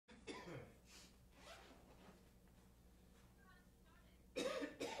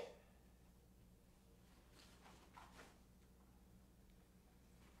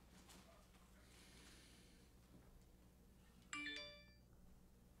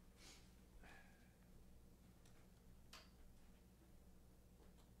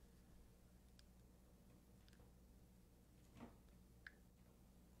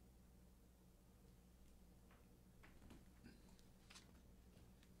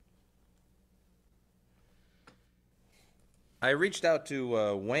I reached out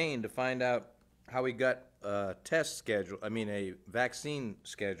to Wayne to find out how he got a test scheduled. I mean, a vaccine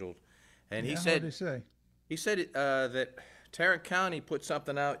scheduled, and Yeah, what did he say? he said that Tarrant County put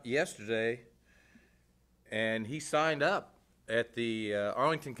something out yesterday, and he signed up at the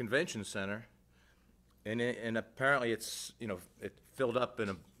Arlington Convention Center, and apparently it filled up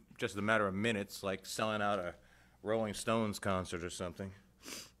in just a matter of minutes, like selling out a Rolling Stones concert or something.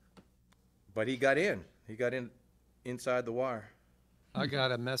 But he got in. He got in inside the wire. I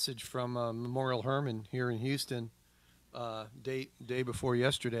got a message from Memorial Hermann here in Houston, day before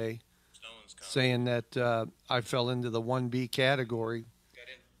yesterday, saying that I fell into the 1B category,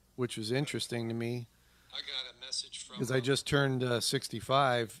 which was interesting to me. I got a message from because I just turned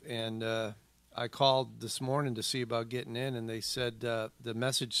 65, and I called this morning to see about getting in, and they said the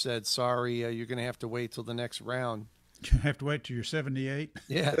message said, "Sorry, you're going to have to wait till the next round." You have to wait till you're 78.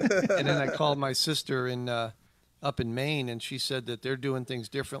 Yeah, and then I called my sister in up in Maine, and she said that they're doing things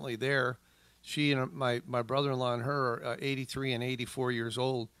differently there. She and my brother-in-law and her are 83 and 84 years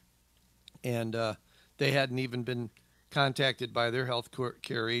old, and they hadn't even been contacted by their health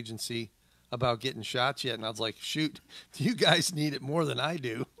care agency about getting shots yet. And I was like, shoot, you guys need it more than I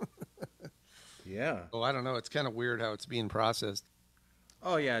do. Yeah. Oh, I don't know. It's kind of weird how it's being processed.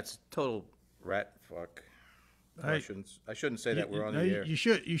 Oh yeah, it's total rat fuck. I shouldn't say that we're on the air. You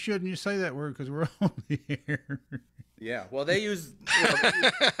shouldn't you say that word because we're on the air. Yeah, well they use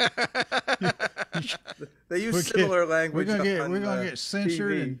similar language. We're gonna get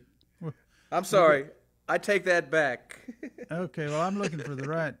censored. And, I'm sorry, I take that back. Okay, well I'm looking for the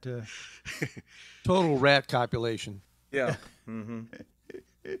right. Total rat copulation. Yeah. Mm-hmm.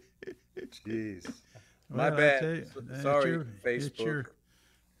 Jeez. My bad. Sorry, Facebook.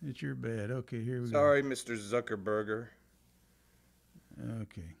 It's your bad. Okay, here we go. Sorry, Mr. Zuckerberger.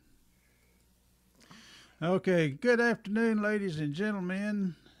 Okay. Okay, good afternoon, ladies and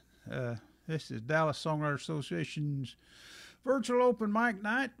gentlemen. This is Dallas Songwriters Association's virtual open mic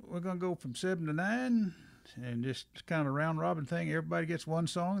night. We're going to go from 7 to 9 and just kind of a round robin thing. Everybody gets one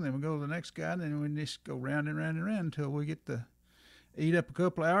song, and then we go to the next guy, and then we just go round and round and round until we get to eat up a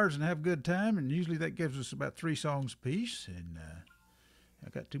couple of hours and have a good time. And usually that gives us about 3 songs apiece. And I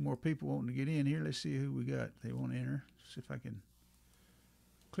got 2 more people wanting to get in here. Let's see who we got. They want to enter. See if I can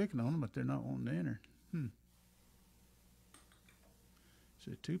click on them, but they're not wanting to enter.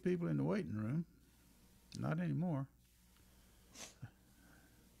 So 2 people in the waiting room. Not anymore.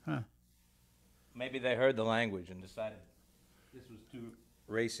 Huh. Maybe they heard the language and decided this was too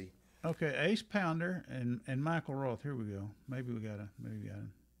racy. Okay, Ace Pounder and Michael Roth. Here we go. Maybe we got him.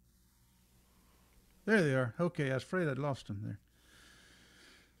 There they are. Okay, I was afraid I'd lost them there.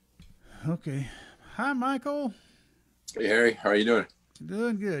 Okay. Hi, Michael. Hey, Harry. How are you doing?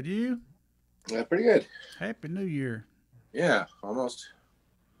 Doing good. You? Yeah, pretty good. Happy New Year. Yeah, almost.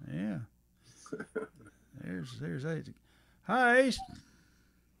 Yeah. There's Ace. Hi, Ace.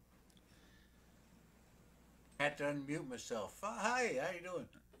 I had to unmute myself. Hi, how you doing?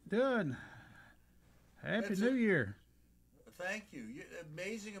 Good. Happy New Year. Thank you.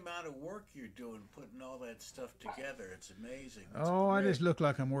 Amazing amount of work you're doing, putting all that stuff together. It's amazing. It's I great. just look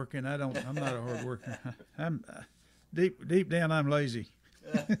like I'm working. I'm not a hard worker. I'm deep down. I'm lazy.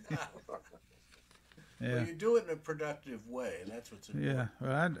 Yeah. Well, you do it in a productive way, and that's what's important. Yeah.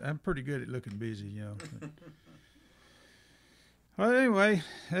 Well, I'm pretty good at looking busy, you know. Well, anyway,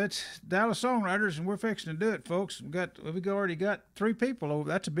 that's Dallas Songwriters, and we're fixing to do it, folks. We've already got 3 people over.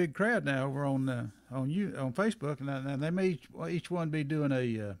 That's a big crowd now over on Facebook, and they may each one be doing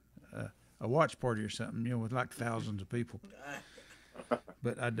a watch party or something, you know, with like thousands of people.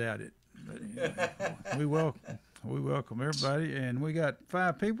 But I doubt it. But anyway, we welcome everybody, and we got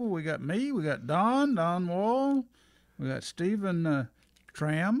 5 people. We got me, we got Don Wall, we got Stephen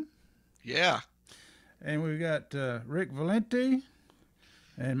Troum. Yeah. And we got Rick Valente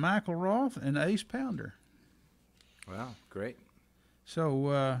and Michael Roth and Ace Pounder. Wow, great.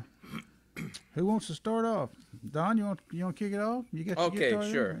 So, who wants to start off? Don, you want to kick it off? You got Okay, your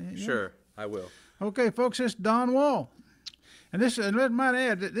guitar sure, sure, I will. Okay, folks, this is Don Wall, and let might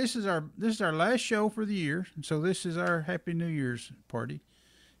add that this is our last show for the year, so this is our Happy New Year's party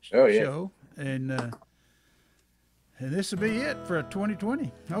show, and this will be it for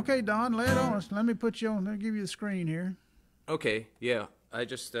 2020. Okay, Don, lay it on us. Let me put you on. Let me give you the screen here. Okay, yeah. I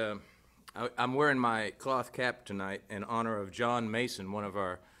just, I'm wearing my cloth cap tonight in honor of John Mason, one of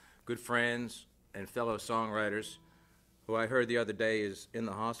our good friends and fellow songwriters, who I heard the other day is in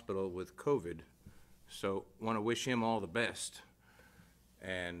the hospital with COVID. So want to wish him all the best.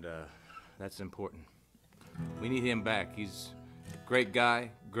 And that's important. We need him back. He's a great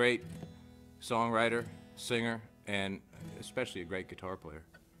guy, great songwriter, singer, and especially a great guitar player.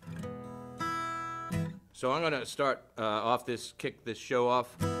 So I'm going to start kick this show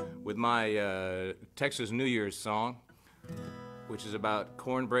off with my Texas New Year's song, which is about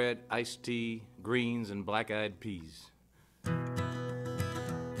cornbread, iced tea, greens, and black-eyed peas.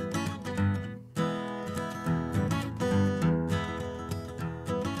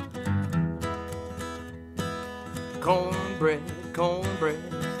 Cornbread, cornbread,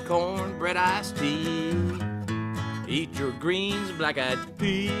 cornbread, iced tea. Eat your greens and black-eyed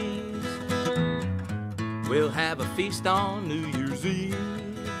peas. We'll have a feast on New Year's Eve.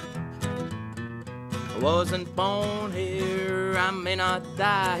 I wasn't born here, I may not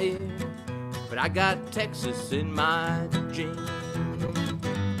die here, but I got Texas in my genes.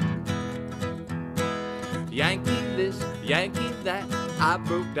 Yankee this, Yankee that, I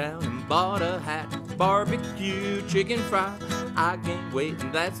broke down and bought a hat. Barbecue, chicken fry, I gained weight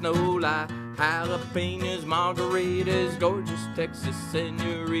and that's no lie. Jalapenos, margaritas, gorgeous Texas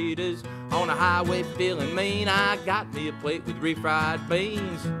senoritas. On a highway feeling mean, I got me a plate with refried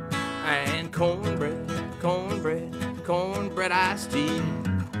beans. And cornbread, cornbread, cornbread iced tea.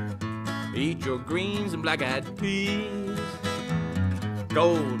 Eat your greens and black-eyed peas.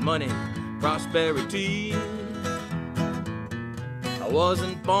 Gold, money, prosperity. I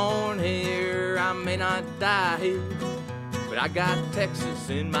wasn't born here, I may not die here, but I got Texas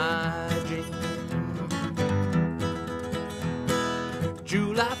in my genes.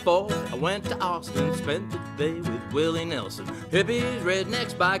 July 4th, I went to Austin, spent the day with Willie Nelson. Hippies,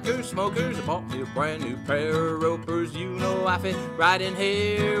 rednecks, bikers, smokers, I bought me a brand new pair of ropers. You know I fit right in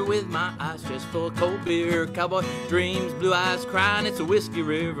here with my ice chest full of cold beer. Cowboy dreams, blue eyes crying, it's a whiskey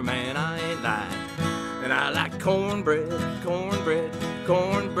river, man, I ain't lying. And I like cornbread, cornbread,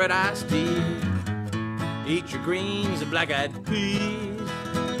 cornbread iced tea. Eat your greens and black-eyed peas.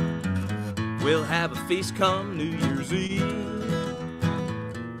 We'll have a feast come New Year's Eve.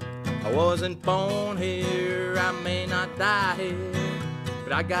 I wasn't born here, I may not die here,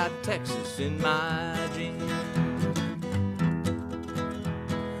 but I got Texas in my genes.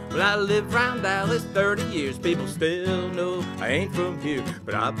 Well, I lived round Dallas 30 years, people still know I ain't from here,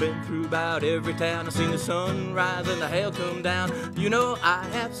 but I've been through about every town. I've seen the sun rise and the hail come down. You know I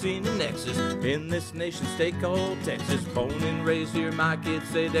have seen the nexus in this nation state called Texas. Born and raised here, my kids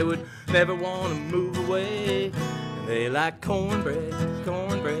say they would never want to move away. And they like cornbread,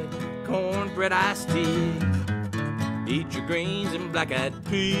 cornbread, cornbread iced tea. Eat your greens and black-eyed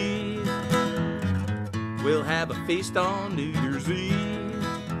peas. We'll have a feast on New Year's Eve.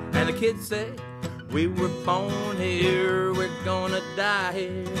 And the kids say, we were born here, we're gonna die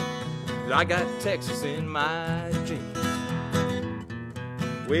here. I got Texas in my genes.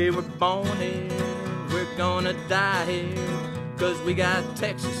 We were born here, we're gonna die here, 'cause we got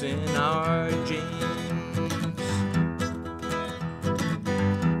Texas in our genes.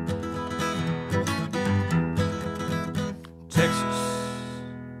 Texas.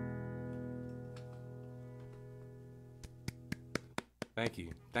 Thank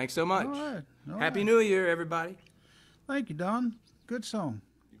you. Thanks so much. All right. All Happy right. New Year, everybody. Thank you, Don. Good song.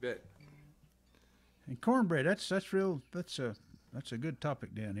 You bet. And cornbread, that's a good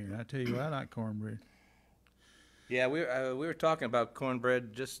topic down here. I tell you what, I like cornbread. Yeah, we were talking about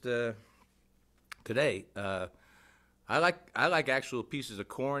cornbread just today. I like actual pieces of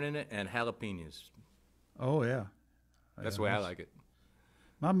corn in it and jalapenos. Oh yeah. That's the way I like it.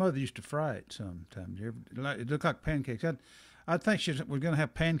 My mother used to fry it sometimes. It looked like pancakes. I think she was going to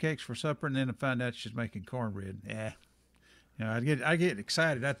have pancakes for supper, and then I find out she's making cornbread. Yeah, you know, I get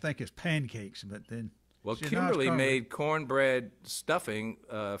excited. I think it's pancakes, but then. Well, Kimberly made cornbread stuffing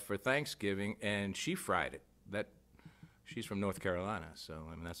for Thanksgiving, and she fried it. She's from North Carolina, so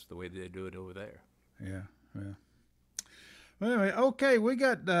I mean that's the way they do it over there. Yeah. Well, anyway, okay, we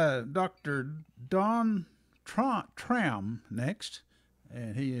got Dr. Don Troum next,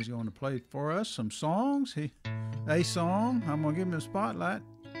 and he is going to play for us some songs. A song. I'm going to give him a spotlight.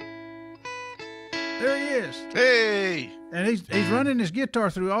 There he is. Hey! And he's running his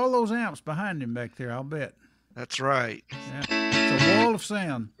guitar through all those amps behind him back there, I'll bet. That's right. Yeah. It's a wall of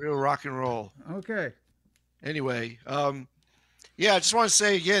sound. Real rock and roll. Okay. Anyway, I just want to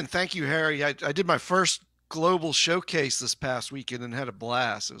say again, thank you, Harry. I did my first global showcase this past weekend and had a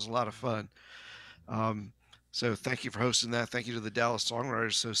blast. It was a lot of fun. So thank you for hosting that. Thank you to the Dallas Songwriters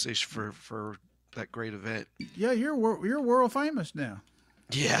Association for that great event. Yeah, you're world famous now.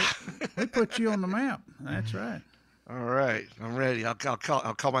 Yeah. They put you on the map. That's right. All right. I'm ready. I'll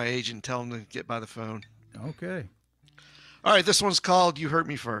call my agent and tell him to get by the phone. Okay. All right. This one's called You Hurt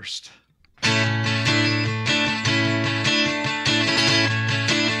Me First.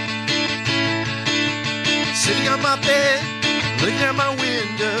 Sitting on my my bed, looking out my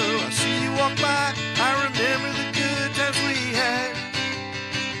window. I see you walk by. I remember the good times we had.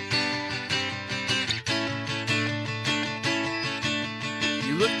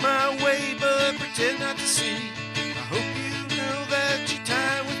 You look my way, but pretend not to see. I hope you know that your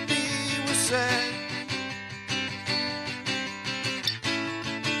time with me was sad.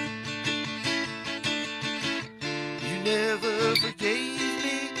 You never forgave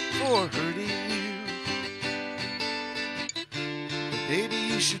me for hurting you. But baby,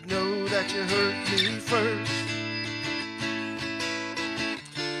 you should know that you hurt me first.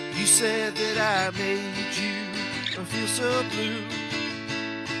 You said that I made you feel so blue,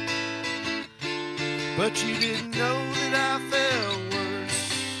 but you didn't know that I felt worse,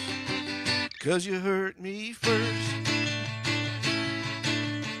 'cause you hurt me first.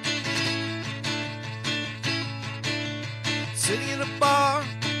 Sitting in a bar,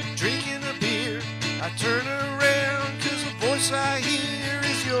 drinking a beer, I turn around 'cause the voice I hear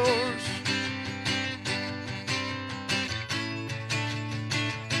is yours.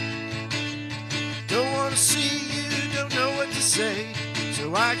 Don't want to see you, don't know what to say,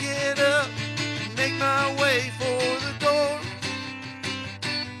 so I get up and make my way for the door.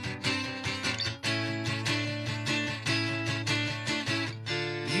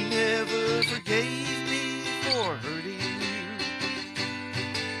 You never forgave me for hurting you,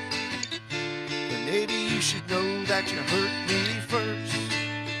 but maybe you should know that you hurt me first.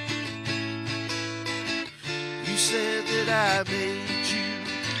 You said that I made you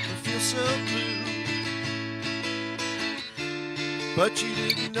feel so blue, but you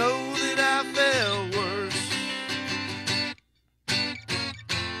didn't know that I felt worse.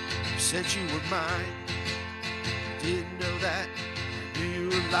 You said you were mine, didn't know that. I knew you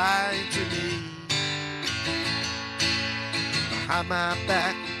were lying to me. Behind my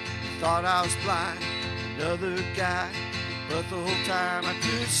back, you thought I was blind, another guy, but the whole time I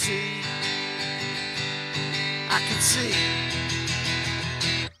could see. I could see.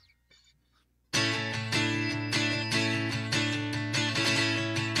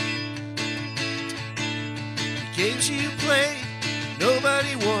 Games you played,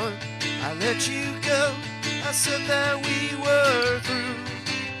 nobody won. I let you go, I said that we were through.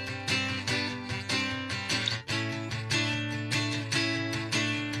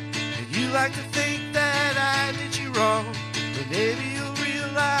 And you like to think that I did you wrong, but maybe you'll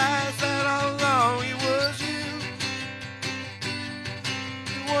realize that all along it was you.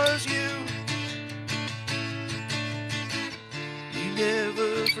 It was you. You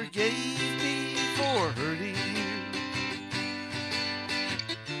never forgave me for hurting you.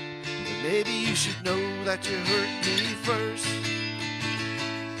 Maybe you should know that you hurt me first.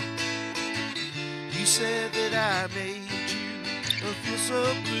 You said that I made you feel so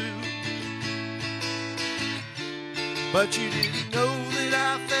blue, but you didn't know that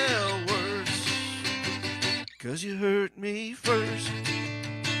I felt worse, 'cause you hurt me first.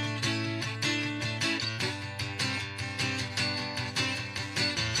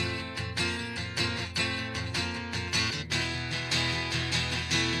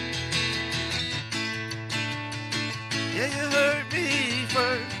 Yeah, you hurt me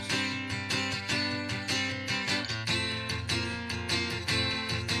first.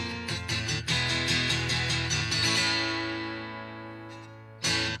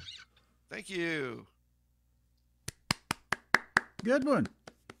 Thank you. Good one.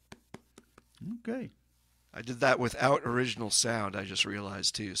 Okay. I did that without original sound, I just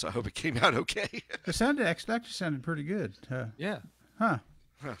realized too, so I hope it came out okay. It sounded actually sounded pretty good. Yeah. Huh.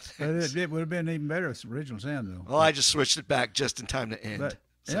 Well, But it would have been even better with the original sound though. I just switched it back just in time to end. But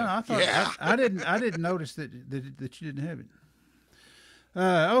So, yeah, I thought yeah. I didn't notice that you didn't have it.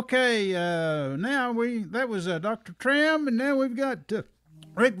 Okay, now that was Dr. Troum, and now we've got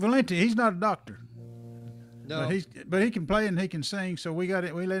Rick Valente. He's not a doctor, No, but he can play and he can sing. So we let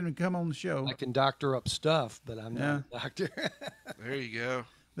him come on the show. I can doctor up stuff, but I'm not a doctor. There you go.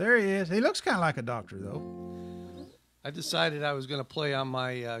 There he is. He looks kind of like a doctor though. I decided I was going to play on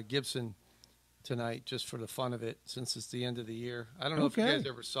my Gibson tonight just for the fun of it, since it's the end of the year. I don't know if you Okay. guys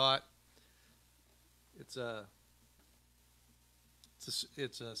ever saw it. It's a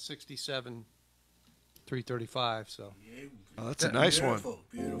 67 335. So Oh, that's a nice one. Beautiful,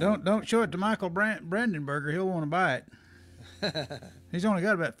 beautiful. Don't show it to Michael Brandenberger. He'll want to buy it. He's only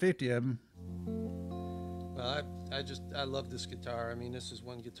got about 50 of them. well, I love this guitar. I mean, this is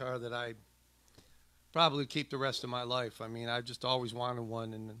one guitar that I probably keep the rest of my life. I mean, I just always wanted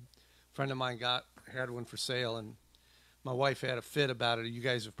one, and a friend of mine had one for sale, and my wife had a fit about it. You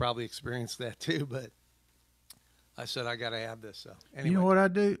guys have probably experienced that too, but I said I got to have this. So anyway, You know what I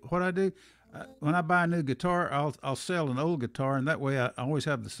do? when I buy a new guitar, I'll sell an old guitar, and that way I always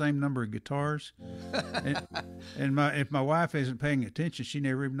have the same number of guitars. and if my wife isn't paying attention, she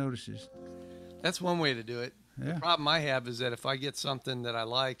never even notices. That's one way to do it. Yeah. The problem I have is that if I get something that I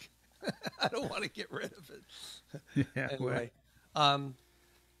like, I don't want to get rid of it. Yeah. Anyway,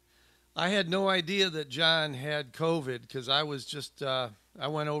 I had no idea that John had COVID because I was just I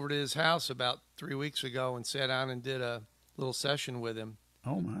went over to his house about 3 weeks ago and sat down and did a little session with him.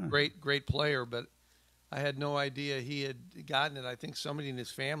 Oh my! Great player, but I had no idea he had gotten it. I think somebody in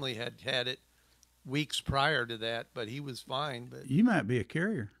his family had had it weeks prior to that, but he was fine. But You might be a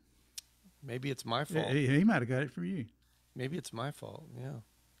carrier. maybe it's my fault. He might have got it from you. Maybe it's my fault. Yeah,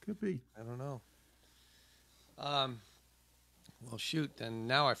 Could be. I don't know. Well, shoot, then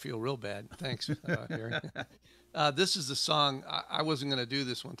now I feel real bad. Thanks, Harry. This is the song. I wasn't going to do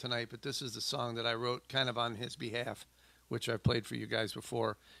this one tonight, but this is the song that I wrote kind of on his behalf, which I've played for you guys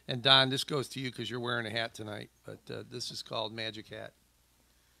before. And Don, this goes to you because you're wearing a hat tonight, but this is called Magic Hat.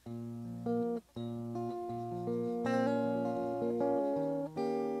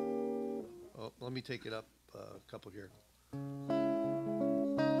 Oh, let me take it up a couple here.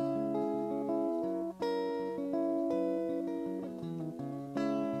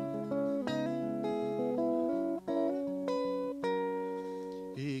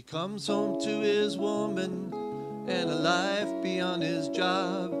 He comes home to his woman and a life beyond his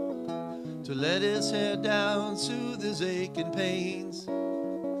job, to let his hair down, soothe his aching pains.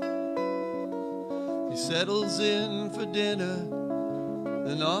 He settles in for dinner,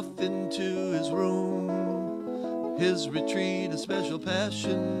 then off into his room, his retreat, a special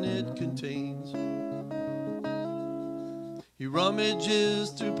passion it contains. He rummages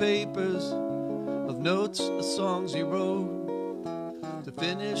through papers of notes of songs he wrote to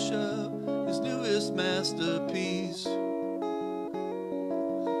finish up his newest masterpiece.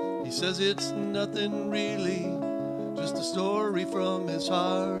 He says it's nothing really, just a story from his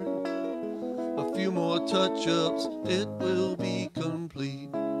heart. A few more touch-ups, it will be complete.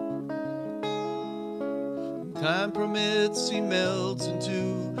 When time permits, he melts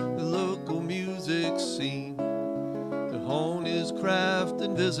into the local music scene to hone his craft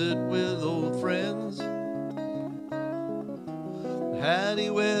and visit with old friends. The hat he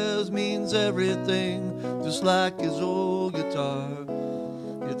wears means everything, just like his old guitar.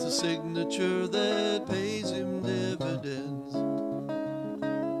 It's a signature that pays him dividends.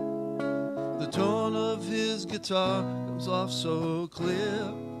 The tone of his guitar comes off so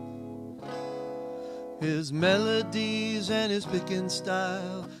clear. His melodies and his picking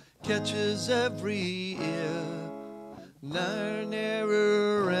style catches every ear. Never,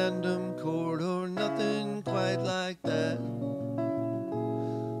 never random chord or nothing quite like that.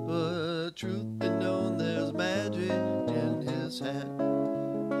 But truth be known, there's magic in his hat.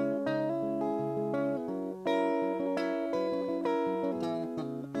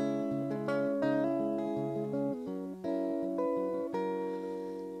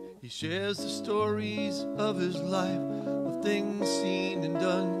 He shares the stories of his life, of things seen and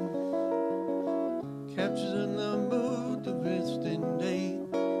done, captures in the mood of instant date.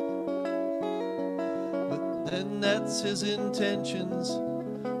 But then that's his intentions,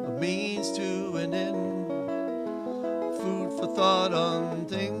 a means to an end, food for thought on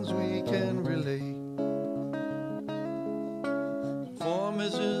things we can relate. Form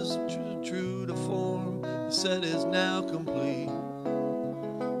is just true to form, the set is now complete.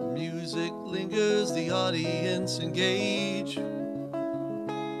 Music lingers, the audience engage.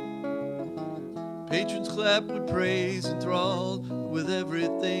 Patrons clap with praise, enthralled with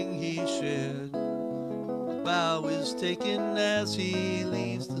everything he shared. A bow is taken as he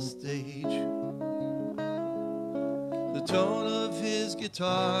leaves the stage. The tone of his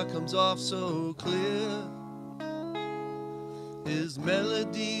guitar comes off so clear. His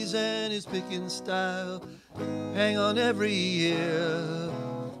melodies and his picking style hang on every ear.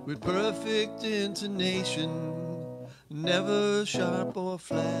 With perfect intonation, never sharp or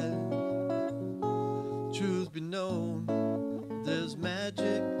flat. Truth be known, there's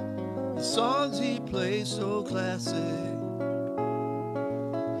magic. The songs he plays so classic.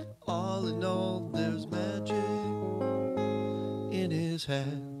 All in all, there's magic in his hat.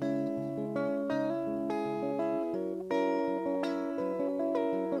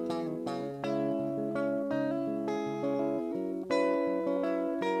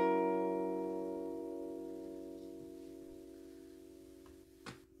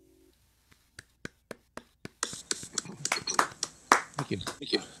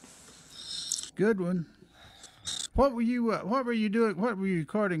 Thank you. Good one. What were you doing? What were you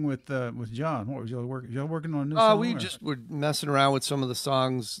recording with John? What was y'all working on a new song? We or? just were messing around with some of the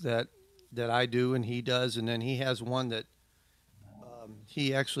songs that that I do and he does, and then he has one that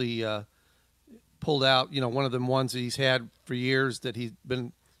he actually pulled out. You know, one of them ones that he's had for years that he's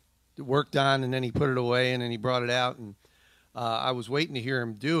been worked on, and then he put it away, and then he brought it out, and I was waiting to hear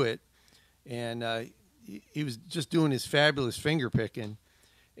him do it, and he was just doing his fabulous finger picking.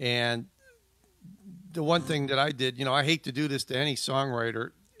 And the one thing that I did, you know, I hate to do this to any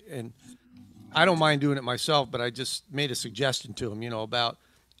songwriter, and I don't mind doing it myself, but I just made a suggestion to him, you know, about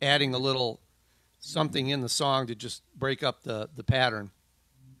adding a little something in the song to just break up the pattern.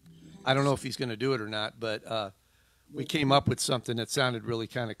 I don't know if he's going to do it or not, but we came up with something that sounded really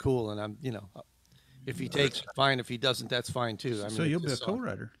kind of cool, and I'm, you know, if he takes it, fine. If he doesn't, that's fine too. I mean, So you'll be a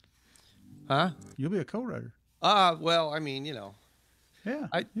co-writer. Huh? You'll be a co-writer. Well, I mean, you know, Yeah.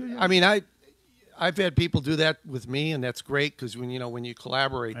 I mean, I've had people do that with me, and that's great because when you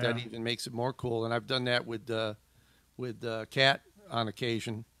collaborate, that even makes it more cool. And I've done that with Kat on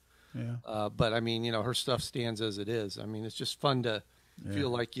occasion. Yeah. But I mean, you know, her stuff stands as it is. I mean, it's just fun to feel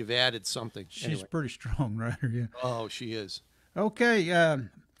like you've added something. She's Anyway. a pretty strong writer. Yeah. Oh, she is. Okay,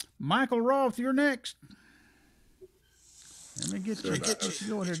 Michael Roth, you're next. Let me get you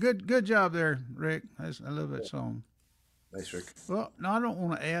going here. Good job there, Rick. I love that song. Nice, Rick. Well, no, I don't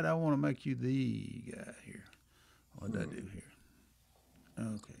want to add. I want to make you the guy here. What did I do here?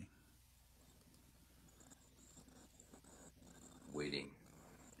 Okay. Waiting.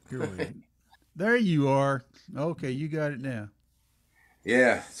 You're waiting. There you are. Okay, you got it now.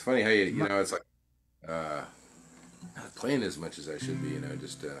 Yeah, it's funny how you know, it's like not playing as much as I should be, you know,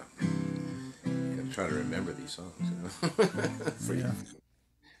 just trying to remember these songs, you know.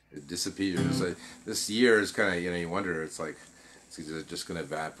 It disappears. Like, this year is kind of, you know, you wonder, it's like, is it just going to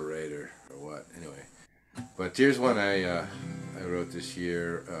evaporate or what? Anyway, but here's one I wrote this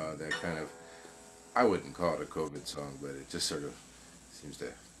year that kind of, I wouldn't call it a COVID song, but it just sort of seems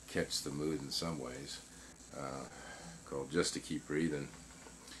to catch the mood in some ways, called Just to Keep Breathing.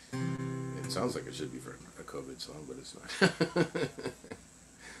 It sounds like it should be for a COVID song, but it's not.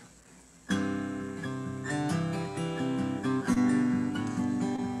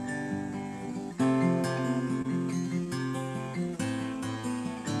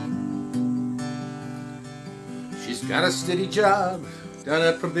 She's got a steady job down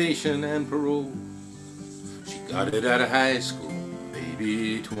at probation and parole. She got it out of high school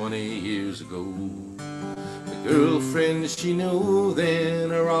maybe 20 years ago. The girlfriends she knew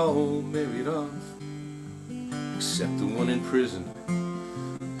then are all married off, except the one in prison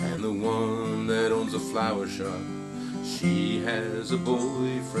and the one that owns a flower shop. She has a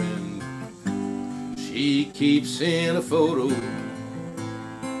boyfriend she keeps in a photo.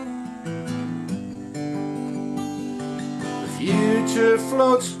 The future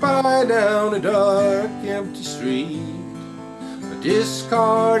floats by down a dark, empty street, a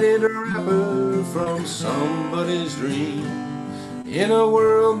discarded wrapper from somebody's dream, in a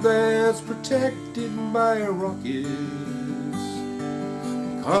world that's protected by rockets,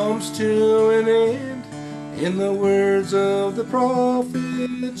 comes to an end. In the words of the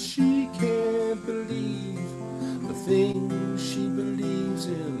prophet, she can't believe the things she believes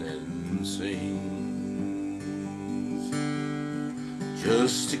in and sings,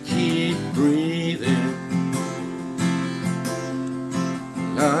 just to keep breathing.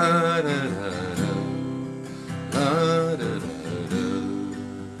 La da da da, la da da da.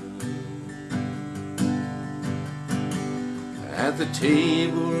 At the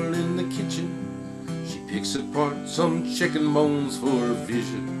table in the kitchen, she picks apart some chicken bones for a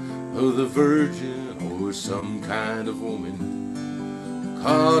vision of the Virgin or some kind of woman.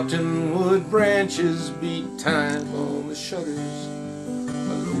 Cottonwood branches beat time on the shutters.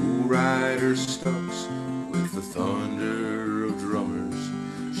 A lowrider stalks with the thunder of drummers.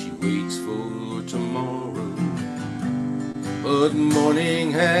 She waits for tomorrow, but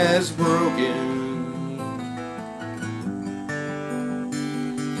morning has broken.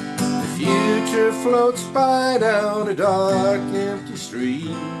 The future floats by down a dark, empty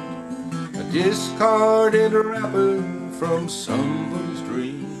street, a discarded wrapper from somebody's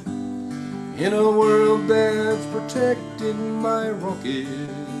dream, in a world that's protected by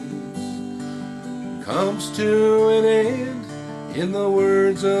rockets, comes to an end. In the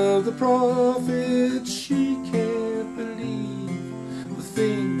words of the prophet, she can't believe the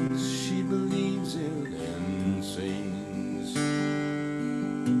things she believes in and sings,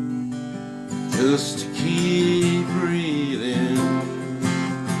 just to keep breathing.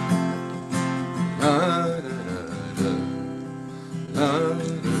 La da da da, la da da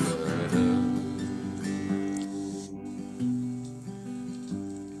da.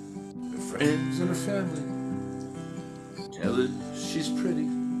 Her friends and her family tell her she's pretty,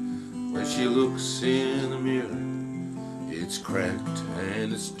 where she looks in the mirror, it's cracked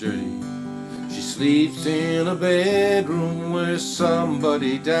and it's dirty. She sleeps in a bedroom where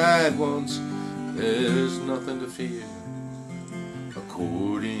somebody died once. There's nothing to fear,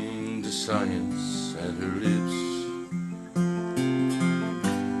 according to science, and her lips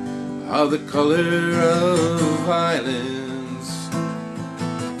are the color of violence.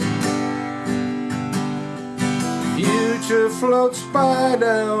 Future floats by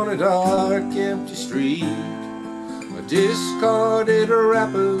down a dark, empty street, a discarded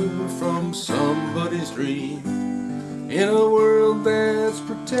wrapper from somebody's dream, in a world that's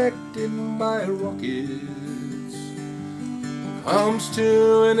protected by rockets. Comes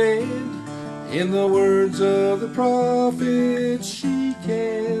to an end, in the words of the prophet. She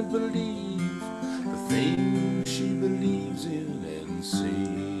can't believe the things she believes in and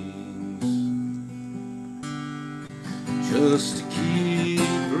sings, just to keep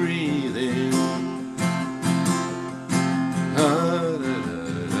breathing.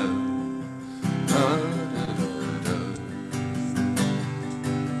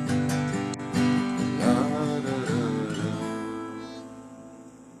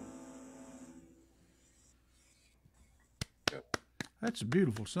 That's a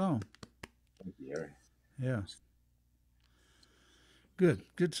beautiful song. Thank you, Harry. Yeah.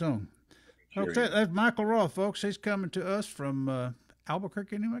 Good song. Sure. Okay, that's Michael Roth, folks. He's coming to us from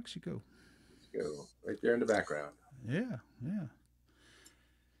Albuquerque, New Mexico. Let's go. Right there in the background. Yeah.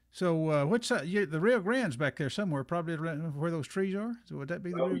 So what's that? The Rio Grande's back there somewhere, probably around where those trees are. So would that be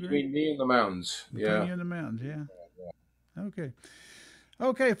the Rio Grande? Between me and the mountains. Between you and the mountains, yeah. Okay.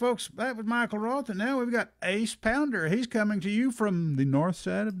 Okay, folks, that was Michael Roth, and now we've got Ace Pounder. He's coming to you from the north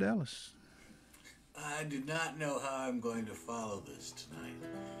side of Dallas. I do not know how I'm going to follow this tonight.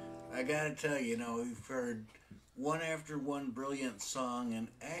 I got to tell you, we've heard one after one brilliant song, and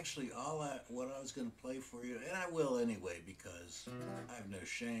actually what I was going to play for you, and I will anyway because I have no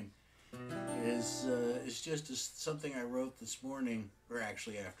shame, is it's just something I wrote this morning, or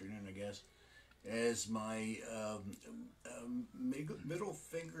actually afternoon, I guess, as my middle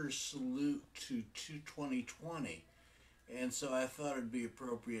finger salute to 2020. And so I thought it'd be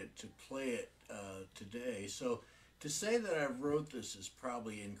appropriate to play it today. So to say that I wrote this is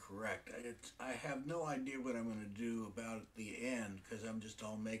probably incorrect. I have no idea what I'm going to do about the end, because I'm just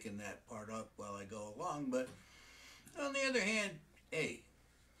all making that part up while I go along. But on the other hand, hey,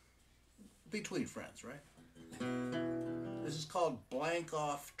 between friends, right? This is called Blank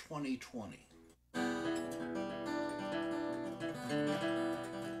Off 2020.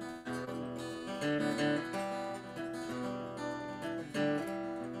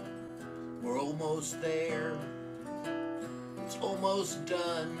 We're almost there. It's almost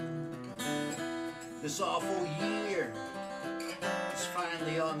done. This awful year is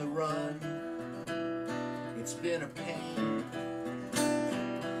finally on the run. It's been a pain.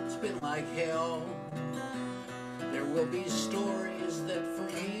 It's been like hell. There will be stories that for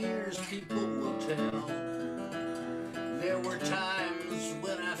years people will tell. There were times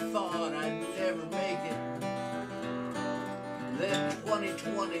when I thought I'd never make it, that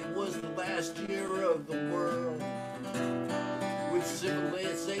 2020 was the last year of the world, with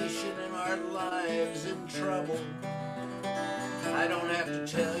civilization and our lives in trouble. I don't have to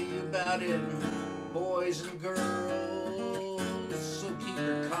tell you about it, boys and girls, so keep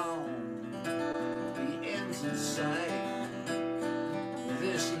your calm, the end's in sight.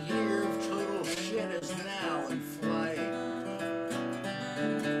 This year of total shit is now in flight.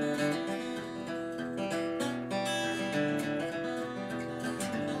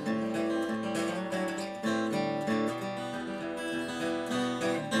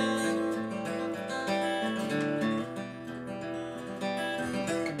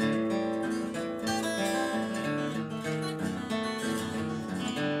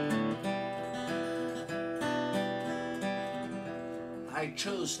 I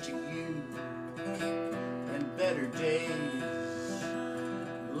toast to you and better days.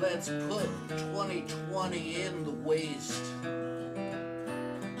 Let's put 2020 in the waste.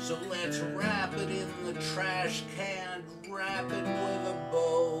 So let's wrap it in the trash can, wrap it with a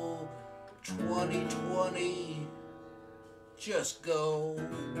bow. 2020, just go.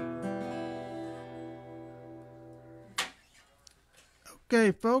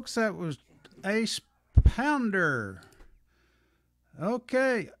 Okay, folks, that was Ace Pounder.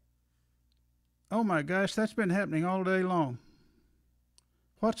 Okay. Oh my gosh, that's been happening all day long.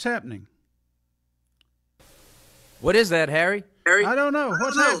 What's happening? What is that, Harry? I don't know.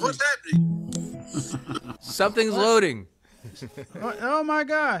 What's happening? Something's loading. Oh my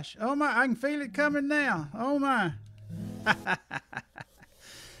gosh. Oh my, I can feel it coming now. Oh my.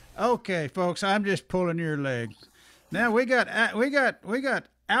 Okay, folks, I'm just pulling your leg. Now we got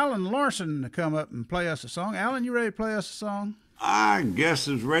Alan Larson to come up and play us a song. Alan, you ready to play us a song? I guess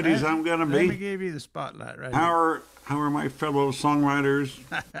as ready as I'm gonna Let me be. give you the spotlight right How are my fellow songwriters,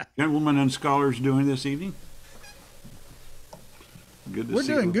 gentlemen, and scholars doing this evening? Good to We're see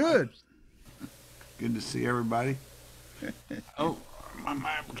doing everybody. good. Good to see everybody. Oh,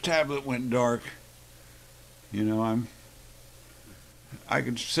 my tablet went dark. You know, I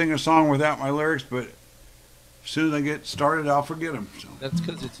could sing a song without my lyrics, but as soon as I get started, I'll forget them. So, That's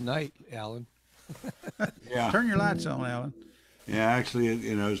because it's night, Alan. yeah. Turn your lights on, Alan. Yeah, actually,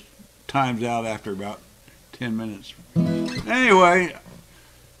 it times out after about 10 minutes. Anyway,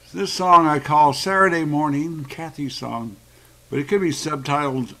 this song I call Saturday Morning, Kathy's song, but it could be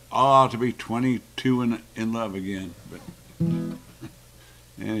subtitled to be 22 in love again. But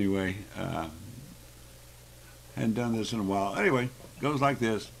anyway, hadn't done this in a while. Anyway, goes like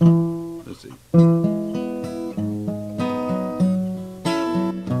this. Let's see.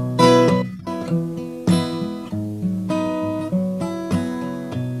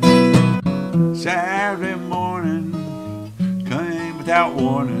 Saturday morning came without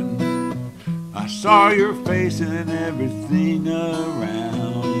warning. I saw your face and everything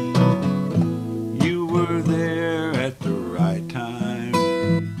around. You were there at the right time,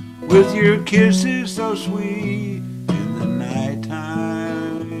 with your kisses so sweet in the nighttime.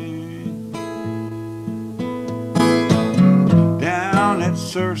 Down at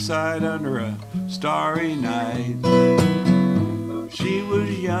Surfside under a starry night, she was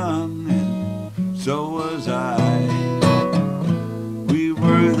young and so was I. We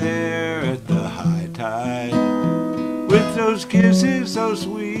were there at the high tide, with those kisses so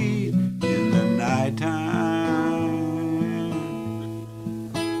sweet in the nighttime.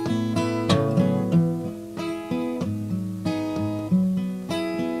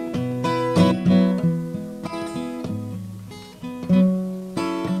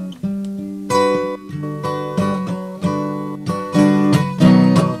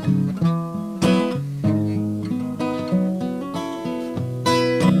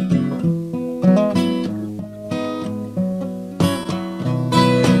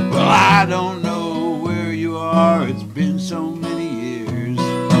 I don't know where you are, it's been so many years.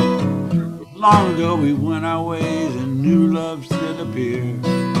 Long ago we went our ways and new loves did appear.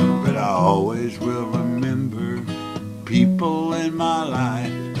 But I always will remember people in my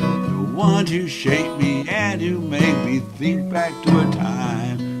life, the ones who shaped me and who made me think back to a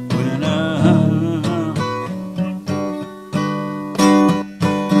time when a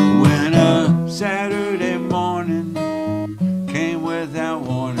Saturday morning came without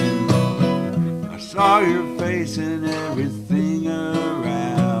warning. I saw your face and everything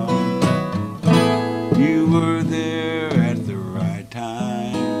around. You were there at the right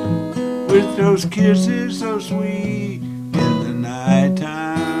time, with those kisses so sweet in the nighttime.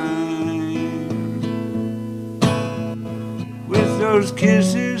 With those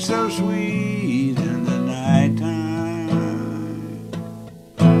kisses so sweet in the nighttime.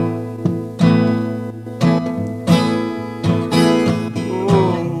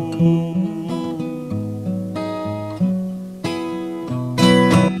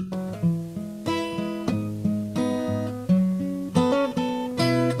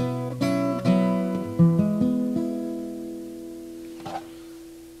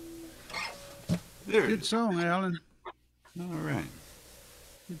 There it Good is. song, Alan. All right.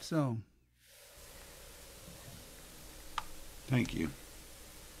 Good song. Thank you.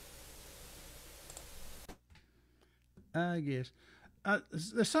 I guess.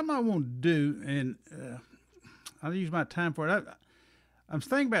 There's something I want to do, and I'll use my time for it. I'm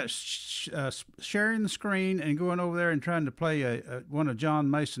thinking about sharing the screen and going over there and trying to play one of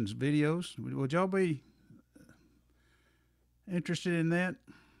John Mason's videos. Would y'all be interested in that?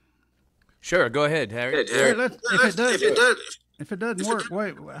 Sure, go ahead, Harry. If it doesn't work,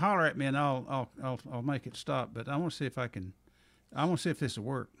 wait, holler at me and I'll make it stop. But I want to see if I can. I want to see if this will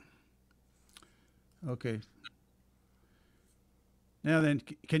work. Okay. Now then,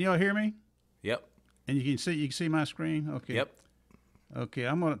 can y'all hear me? Yep. And you can see my screen. Okay. Yep. Okay.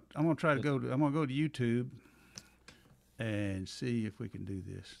 I'm gonna try to I'm gonna go to YouTube and see if we can do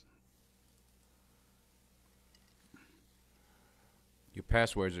this. Your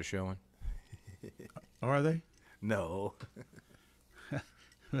passwords are showing. Are they? No.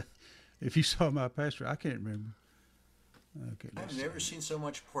 If you saw my password, I can't remember. Okay. I've never seen so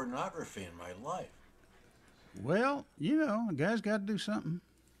much pornography in my life. Well, a guy's got to do something.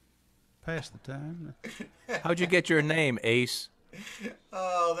 Pass the time. How'd you get your name, Ace?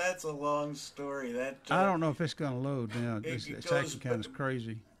 Oh, that's a long story. I don't know if it's going to load now. It It's goes- actually kind of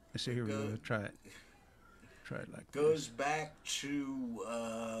crazy. Let's see, here we go. Try it. Try it like Goes back to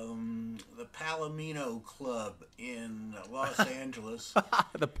the Palomino Club in Los Angeles.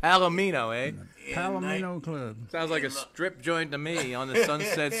 The Palomino, eh? Palomino Club. Sounds like a strip joint to me on the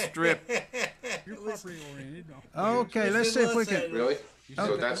Sunset Strip. You're property oriented. Okay, let's see if we can. Really?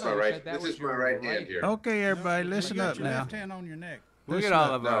 So that's my right. This is my right hand here. Okay, everybody, listen up now. Left hand on your neck. Look at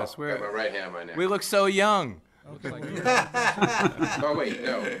all of No, us. I got my right hand on my neck. We look so young. Oh wait,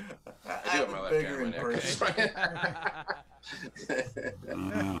 no. I do have my left hand on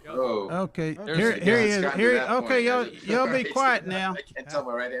my neck. Oh. Okay, here he is. Here, okay, y'all be quiet now. I can't tell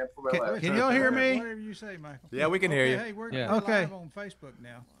my right hand from my left. Can y'all hear me? Whatever you say, Michael. Yeah, we can hear you. Hey, we're Yeah. Okay. live on Facebook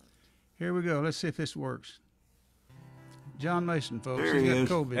now. Here we go. Let's see if this works. John Mason, folks. There He's he got is.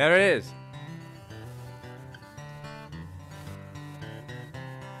 COVID. There it is.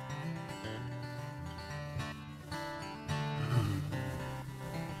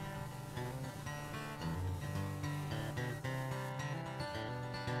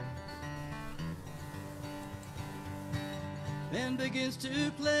 Band begins to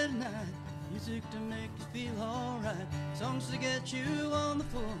play tonight, music to make you feel alright, songs to get you on the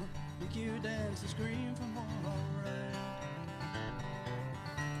floor, make you dance and scream for more, alright.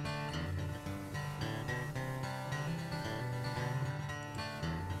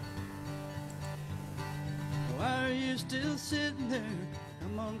 Why are you still sitting there?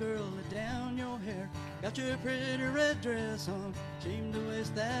 Come on girl, let down your hair, got your pretty red dress on, shame to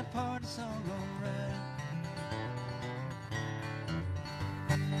waste that party song, alright.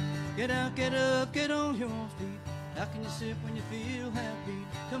 Get out, get up, get on your feet. How can you sit when you feel happy?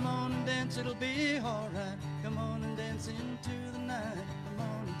 Come on and dance, it'll be alright. Come on and dance into the night. Come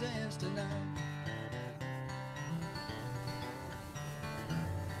on and dance tonight.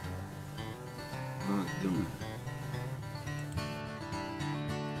 Not doing it.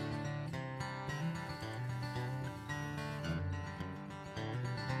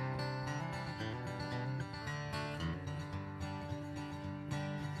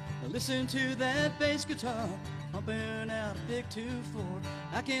 Listen to that bass guitar pumping out a big 2-4.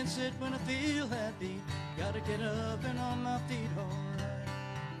 I can't sit when I feel that beat. Gotta get up and on my feet, alright.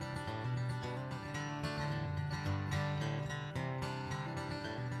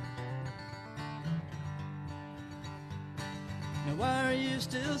 Now why are you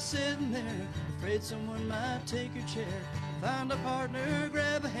still sitting there? Afraid someone might take your chair. Find a partner,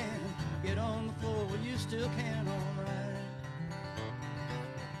 grab a hand. Get on the floor when you still can, alright.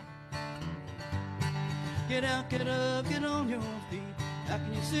 Get out, get up, get on your feet. How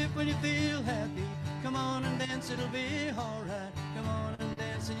can you sit when you feel happy? Come on and dance, it'll be alright. Come on and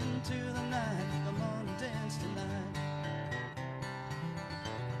dance into the night. Come on and dance tonight.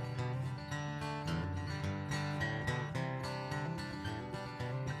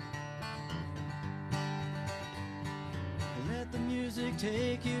 Let the music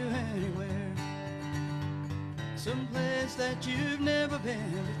take you anywhere, someplace that you've never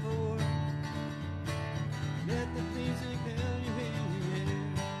been before. Let the music fill you in the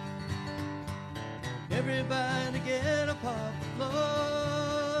air. Everybody get up off the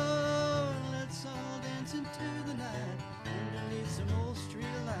floor. Let's all dance into the night underneath some old street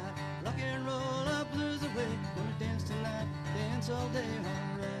light. Rock and roll our blues away. Gonna dance tonight, dance all day,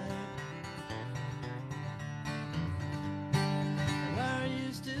 alright. Why are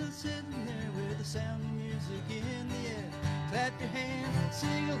you still sitting there with the sound of music in the air? Clap your hands,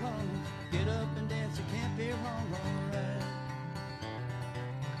 sing along. Get up and dance, you can't be wrong, alright.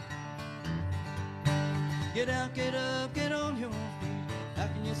 Get out, get up, get on your feet. How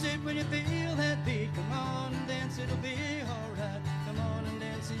can you sit when you feel that beat? Come on and dance, it'll be alright. Come on and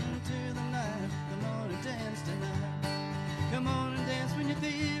dance into the night. Come on and dance tonight. Come on and dance when you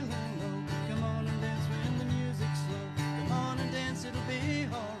feel low. Come on and dance when the music's slow. Come on and dance, it'll be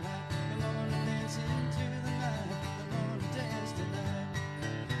alright. Come on and dance into the night. Come on and dance tonight.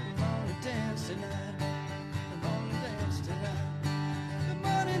 Come on and dance tonight. Come on and dance tonight. Come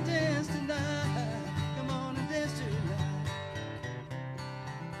on and dance tonight. Come on and dance tonight.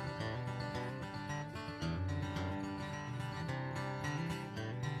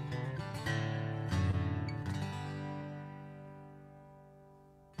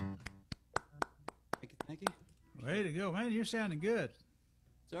 Thank you. Way to go, man. You're sounding good.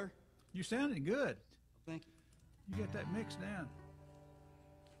 Sir, You're sounding good. thank you. You got that mix down.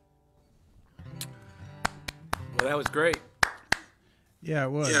 Well, that was great. Yeah,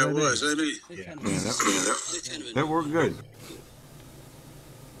 it was. Yeah, it was. I mean, That worked good.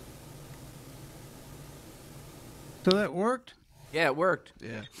 So that worked? Yeah, it worked.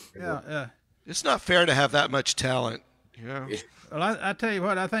 Yeah. Yeah. It's not fair to have that much talent Yeah. Well, I tell you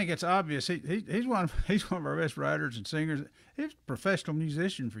what, I think it's obvious. He's one of our best writers and singers. He was a professional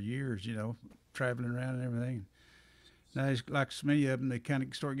musician for years, you know, traveling around and everything. Now he's like so many of them. They kind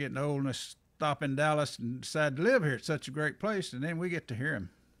of start getting old and they stop in Dallas and decide to live here. It's such a great place, and then we get to hear him.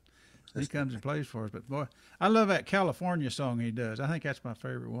 He comes and plays for us. But boy, I love that California song he does. I think that's my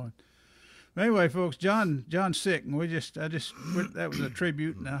favorite one. But anyway, folks, John's sick, and that was a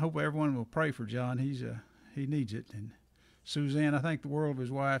tribute, and I hope everyone will pray for John. He needs it. And Suzanne, I think the world of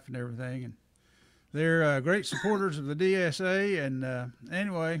his wife and everything, and they're great supporters of the DSA. And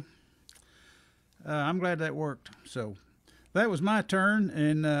anyway, I'm glad that worked. So that was my turn,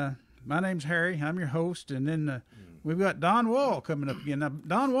 and my name's Harry. I'm your host, and then we've got Don Wall coming up again. Now,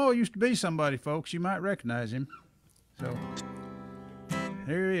 Don Wall used to be somebody, folks. You might recognize him. So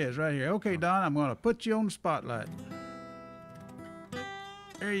here he is right here. Okay, Don, I'm going to put you on the spotlight.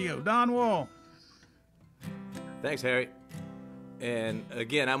 There you go, Don Wall. Thanks, Harry. And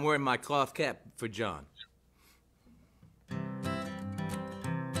again, I'm wearing my cloth cap for John.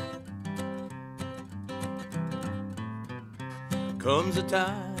 Comes a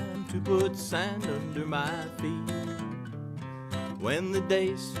time to put sand under my feet, when the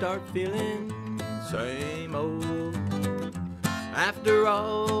days start feeling same old. After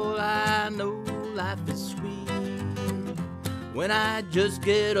all, I know life is sweet when I just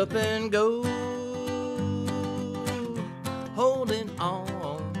get up and go, holding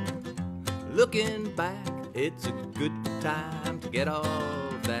on, looking back. It's a good time to get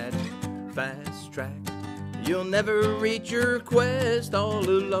off that fast track. You'll never reach your quest all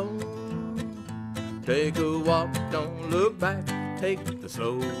alone. Take a walk, don't look back, take the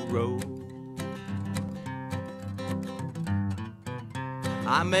slow road.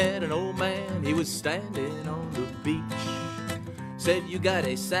 I met an old man, he was standing on the beach. Said, you got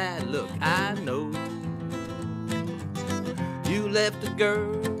a sad look, I know. You left a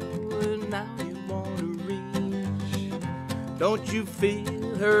girl and now you want to reach. Don't you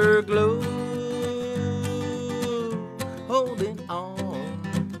feel her glow? Holding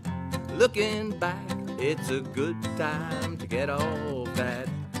on, looking back. It's a good time to get off that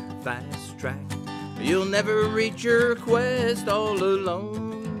fast track. You'll never reach your quest all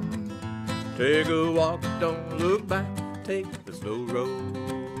alone. Take a walk, don't look back, take the slow road.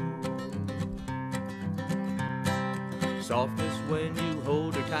 Softness when you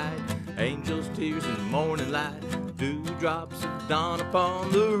hold her tight, angels' tears in the morning light, dewdrops of dawn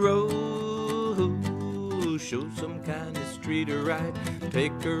upon the road. Show some kindness, treat her right,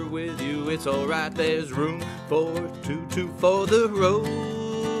 take her with you, it's alright. There's room for two for the road.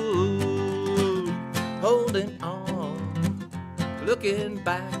 Holding on, looking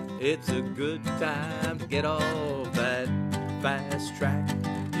back, it's a good time to get off that fast track.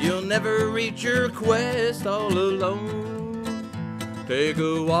 You'll never reach your quest all alone. Take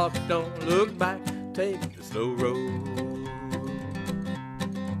a walk, don't look back, take the slow road.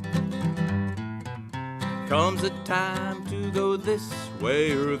 Comes a time to go this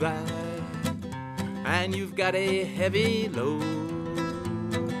way or that, and you've got a heavy load.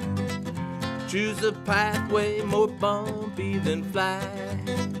 Choose a pathway more bumpy than flat,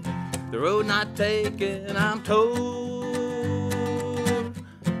 the road not taken, I'm told.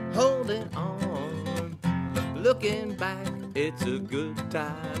 Holding on, looking back, it's a good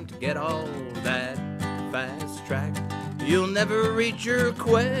time to get off that fast track. You'll never reach your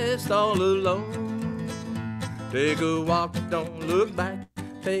quest all alone. Take a walk, don't look back,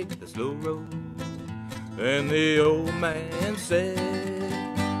 take the slow road. And the old man said,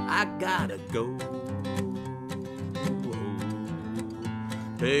 I gotta go.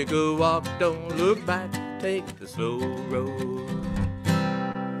 Take a walk, don't look back, take the slow road.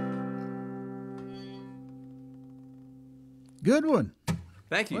 Good one.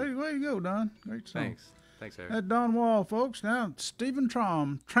 Thank you. Way to go, Don. Great song. Thanks. Thanks, Harry. That's Don Wall, folks. Now, Stephen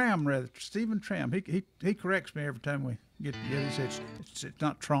Troum, Stephen Tram. He corrects me every time we get together. He says it's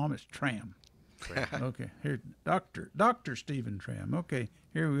not Troum, it's Tram. Okay, here, Dr. Stephen Tram. Okay,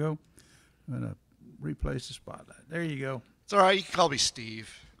 here we go. I'm going to replace the spotlight. There you go. It's all right. You can call me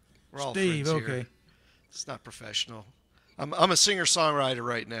Steve. We're all Steve, friends okay. here. It's not professional. I'm a singer-songwriter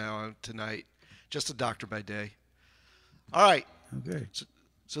right now tonight, just a doctor by day. All right. Okay.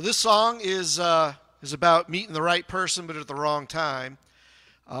 So this song is about meeting the right person but at the wrong time.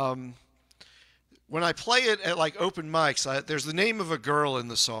 When I play it at like open mics, there's the name of a girl in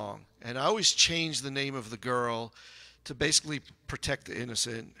the song, and I always change the name of the girl to basically protect the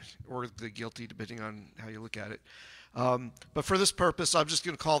innocent or the guilty, depending on how you look at it. But for this purpose, I'm just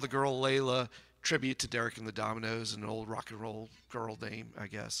going to call the girl Layla, tribute to Derek and the Dominoes, an old rock and roll girl name, I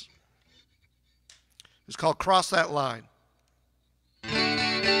guess. It's called Cross That Line.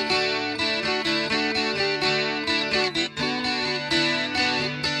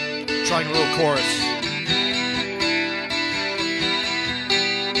 Trying a little chorus.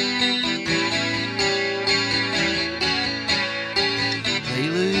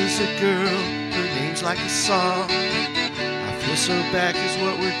 Layla is a girl, her name's like a song. I feel so bad 'cause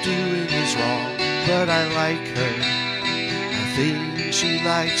what we're doing is wrong. But I like her, I think she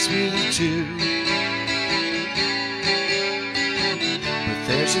likes me too. But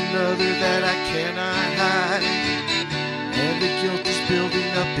there's another that I cannot hide, and the guilt is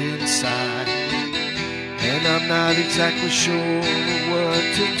building up inside, and I'm not exactly sure what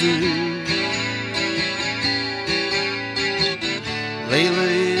to do. Layla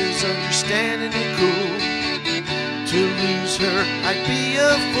is understanding and cool. To lose her, I'd be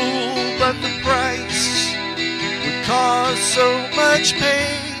a fool, but the price would cause so much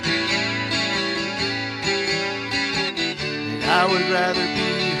pain, and I would rather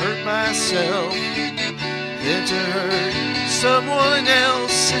be hurt myself than to hurt someone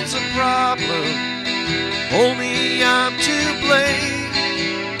else. It's a problem, only I'm to blame,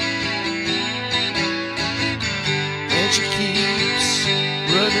 and she keeps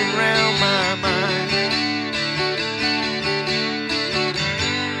running round my mind,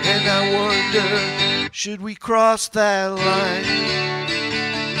 and I wonder, should we cross that line?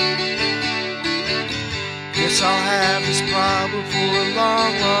 Guess I'll have this problem for a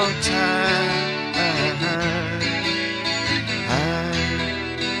long, long time.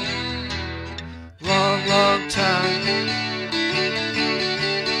 Long, long time.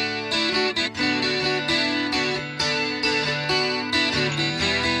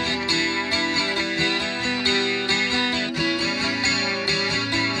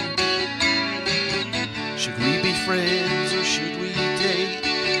 Should we be friends or should we date?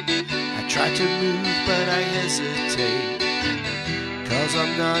 I try to move but I hesitate, 'cause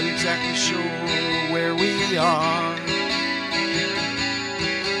I'm not exactly sure where we are.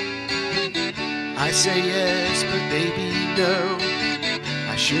 I say yes, but baby no.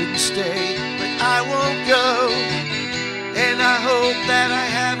 I shouldn't stay, but I won't go. And I hope that I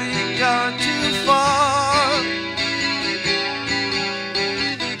haven't gone too far.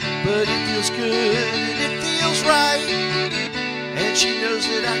 But it feels good and it feels right, and she knows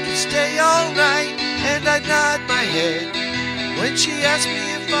that I can stay all night. And I nod my head when she asks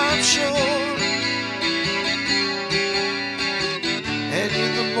me if I'm sure. And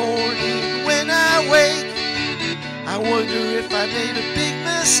in the morning when I wake, I wonder if I made a big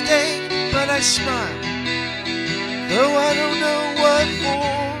mistake. But I smile, though I don't know what for.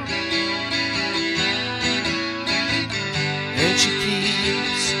 And she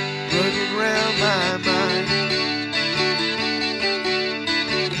keeps running round my mind,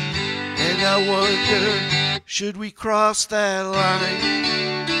 and I wonder, should we cross that line?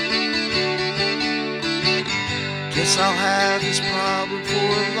 Guess I'll have this problem for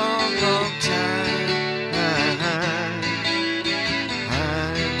a long, long time.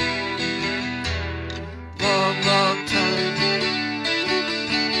 Long, long time.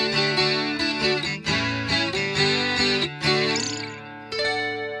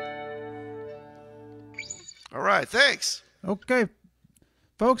 All right, thanks. Okay,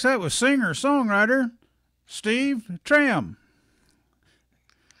 folks, that was singer-songwriter Steve Troum.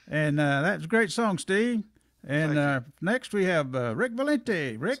 And that was a great song, Steve. And next we have Rick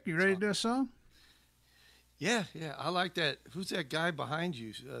Valente. Rick, you ready to do a song? Yeah, I like that. Who's that guy behind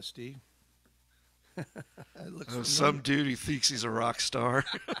you, Steve? Some dude who thinks he's a rock star.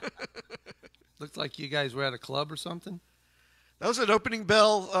 Looks like you guys were at a club or something. That was an Opening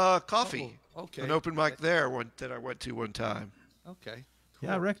Bell Coffee. Oh, okay. An open mic there that I went to one time. Okay. Cool.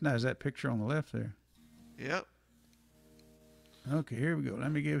 Yeah, I recognize that picture on the left there. Yep. Okay, here we go.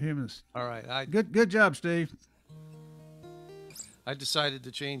 Let me give him this. All right. Good job, Steve. I decided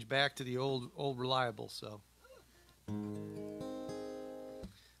to change back to the old reliable, so.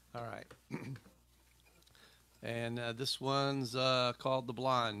 All right. And this one's called The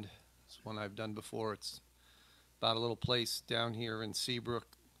Blonde. It's one I've done before. It's about a little place down here in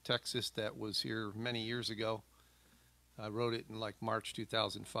Seabrook, Texas that was here many years ago. I wrote it in like March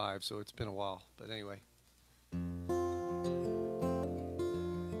 2005, so it's been a while. But anyway.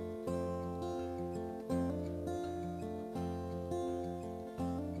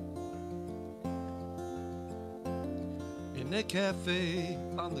 In a cafe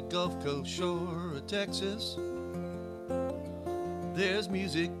on the Gulf Coast shore of Texas, there's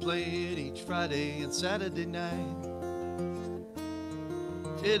music played each Friday and Saturday night.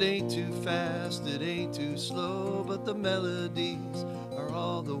 It ain't too fast, it ain't too slow, but the melodies are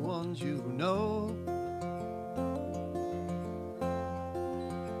all the ones you know.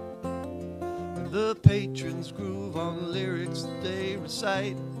 The patrons groove on lyrics they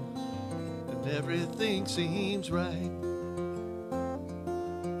recite, and everything seems right.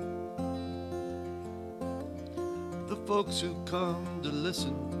 The folks who come to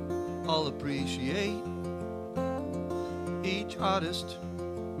listen all appreciate each artist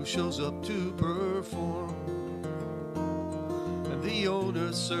who shows up to perform. And the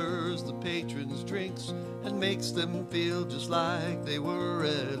owner serves the patrons drinks and makes them feel just like they were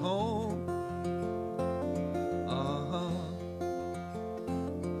at home.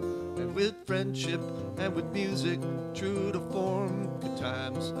 And with friendship and with music true to form, good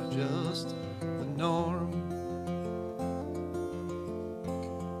times are just the norm.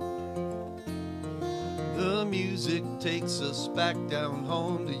 The music takes us back down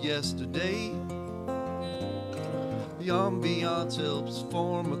home to yesterday. The ambiance helps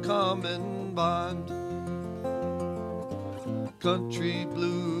form a common bond. Country,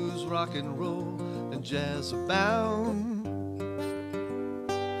 blues, rock and roll, and jazz abound.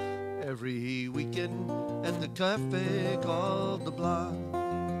 Every weekend at the cafe called the Blonde.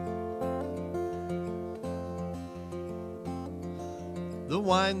 The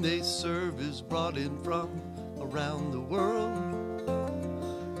wine they serve is brought in from around the world.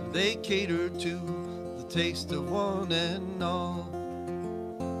 They cater to the taste of one and all.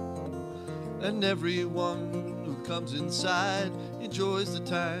 And everyone who comes inside enjoys the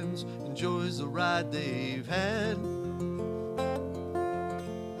times, enjoys the ride they've had.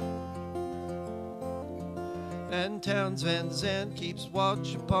 And Townes Van Zandt keeps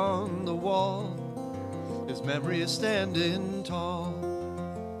watch upon the wall. His memory is standing tall.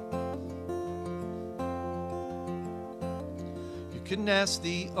 You can ask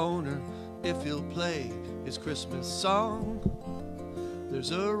the owner if he'll play his Christmas song.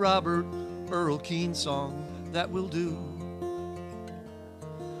 There's a Robert Earl Keen song that will do.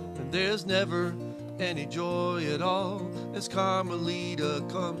 And there's never any joy at all as Carmelita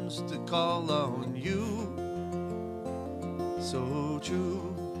comes to call on you. So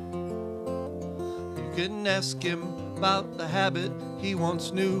true. You can ask him about the habit he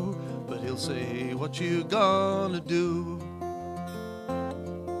once knew, but he'll say, what you gonna do?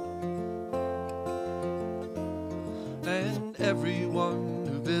 And everyone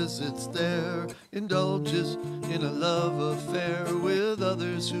who visits there indulges in a love affair with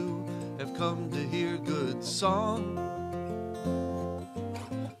others who have come to hear good song.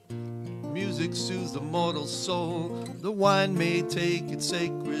 Music soothes the mortal soul. The wine may take its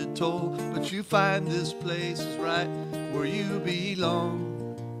sacred toll, but you find this place is right where you belong.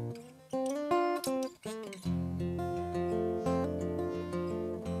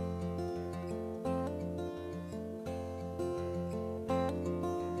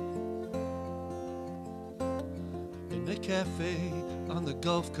 In a cafe on the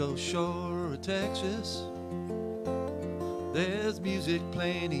Gulf Coast shore of Texas, there's music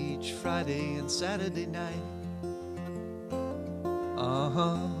playing each Friday and Saturday night.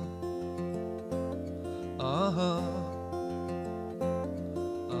 Uh-huh. Uh-huh.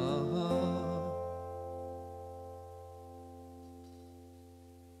 Uh-huh.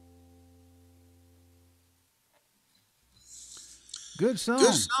 Good song.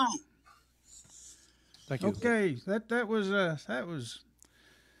 Good song. Thank you. Okay, that was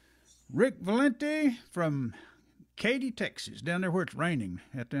Rick Valente from Katy, Texas, down there where it's raining,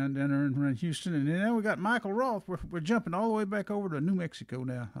 down there in Houston. And then we got Michael Roth. We're jumping all the way back over to New Mexico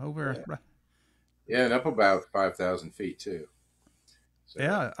now. Yeah, and up about 5,000 feet too. So,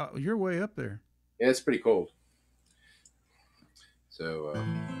 yeah, you're way up there. Yeah, it's pretty cold. So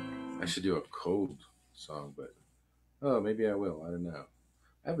I should do a cold song, but maybe I will. I don't know.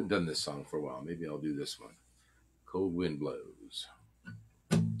 I haven't done this song for a while. Maybe I'll do this one. Cold Wind Blows.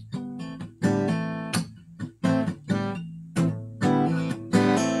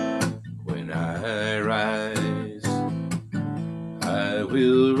 When I rise, I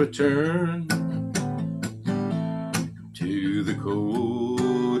will return to the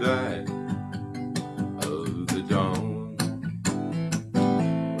cold eye of the dawn,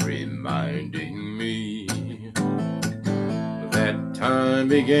 reminding me that time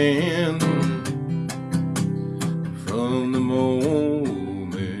began from the moment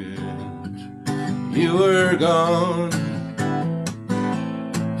you were gone.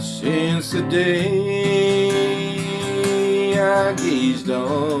 Since the day I gazed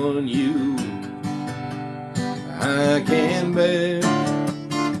on you, I can bear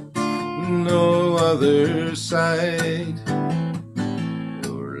no other sight,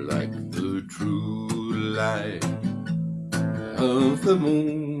 or like the true light of the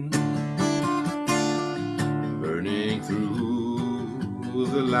moon burning through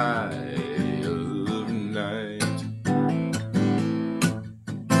the light of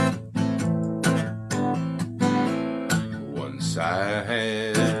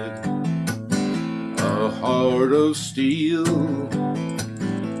heart of steel,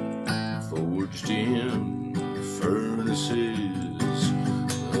 forged in furnaces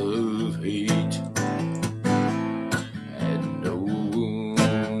of hate, and no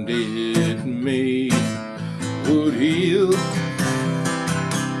wounded maid would heal,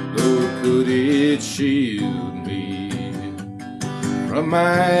 nor could it shield me from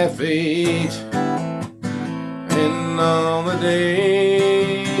my fate. And on the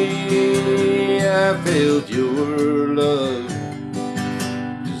day I felt your love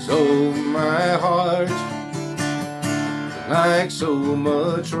dissolve my heart like so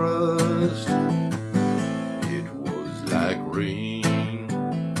much rust. It was like rain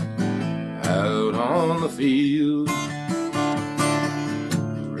out on the field,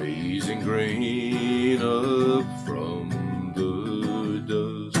 raising grain up from the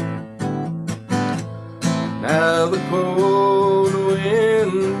dust. Now the cold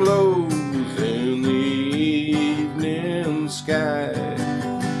wind blows in the evening sky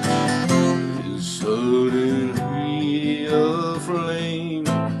is suddenly aflame,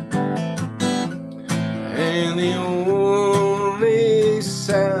 and the only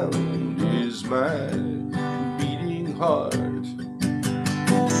sound is my beating heart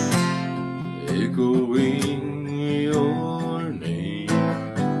echoing your name.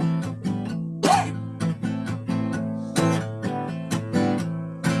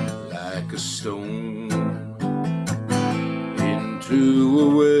 Like a stone into a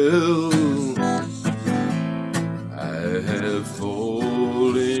well, I have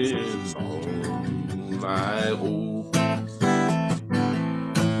fallen on my hope,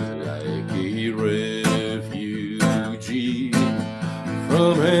 like a refugee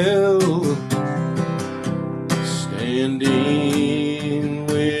from hell, standing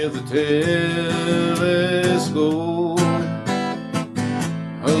with a telescope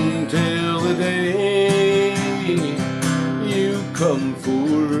until the day you come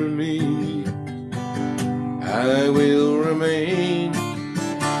for me. I will remain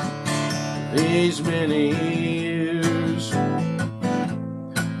these many years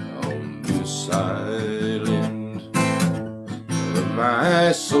on this island of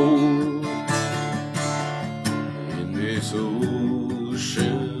my soul, in this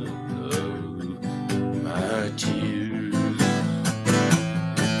ocean of my tears.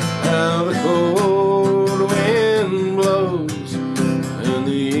 Now the cold wind blows and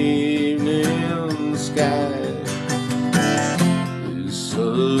the evening sky is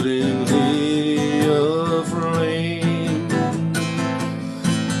suddenly aflame,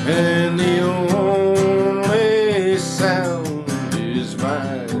 and the only sound is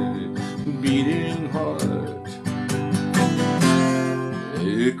my beating heart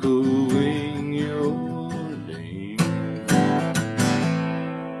echoing your name.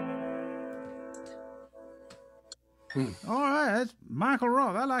 All right, that's Michael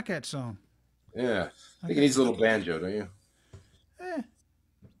Roth. I like that song. Yeah, I think it needs a little banjo, don't you?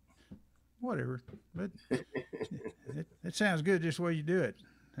 Whatever, but it sounds good just the way you do it.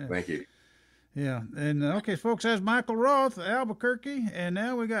 Thank you. Yeah, and okay, folks, that's Michael Roth, Albuquerque, and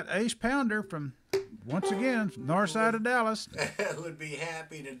now we got Ace Pounder from, once again, north side of Dallas. I would be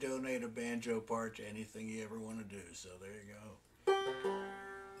happy to donate a banjo part to anything you ever want to do, so there you go.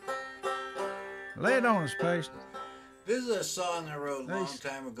 Lay it on us, Pace. This is a song I wrote a long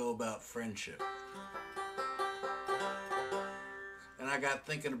time ago about friendship. And I got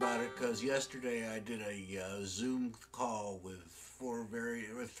thinking about it because yesterday I did a Zoom call with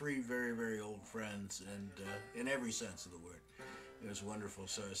three very, very old friends, and in every sense of the word. It was wonderful,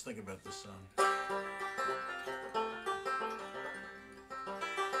 so I was thinking about this song.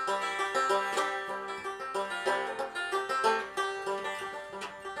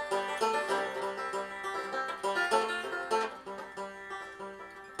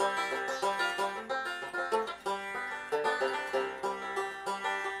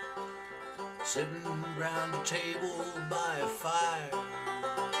 Sitting round a table by a fire,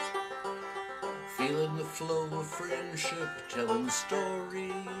 feeling the flow of friendship, telling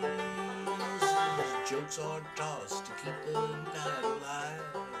stories. Jokes are tossed to keep the night alive,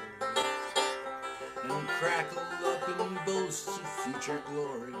 and crackle up in boasts of future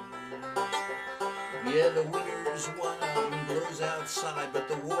glory. Yeah, the winter's wild and blows outside, but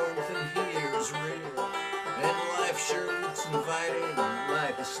the warmth in here is real. And life sure looks inviting,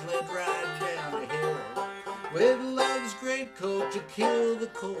 like a sled ride down a hill, with love's great coat to kill the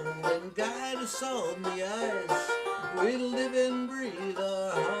cold and guide us on the ice. We live and breathe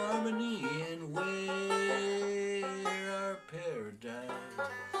our harmony and wear our paradise.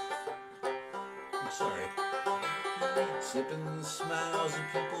 I'm sorry. Sipping the smiles of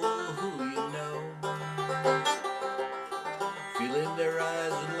people who you know. their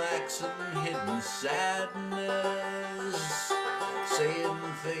eyes relax and hidden sadness, saying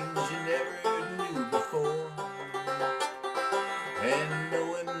things you never knew before, and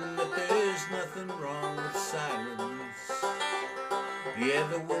knowing that there's nothing wrong with silence. Yeah,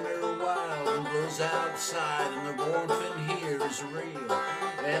 the winter wild and blows outside, and the warmth in here is real,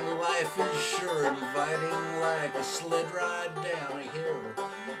 and life is sure inviting like a sled ride down a hill,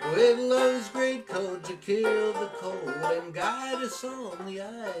 with love's great coat to kill the cold and guide us on the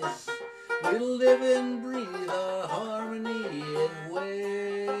ice. We'll live and breathe our harmony and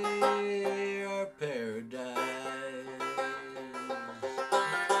wear our paradise.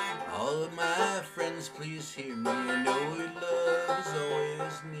 All of my friends, please hear me. I know your love is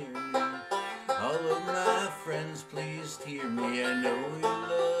always near me. All of my friends, please hear me. I know your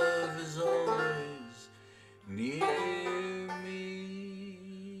love is always near me.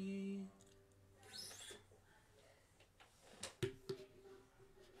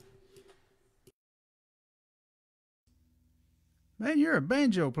 Man, you're a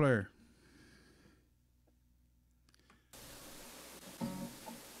banjo player.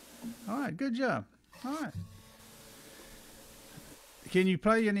 All right, good job. All right. Can you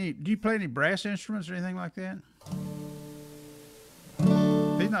play any? Do you play any brass instruments or anything like that?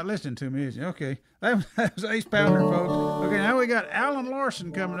 He's not listening to me, is he? Okay, that was Ace Pounder, folks. Okay, now we got Alan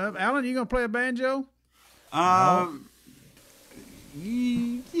Larson coming up. Alan, you gonna play a banjo? Yeah,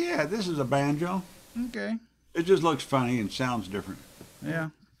 this is a banjo. Okay. It just looks funny and sounds different. Yeah,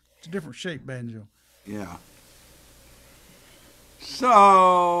 it's a different shaped banjo. Yeah.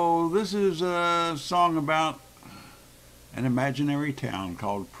 So this is a song about an imaginary town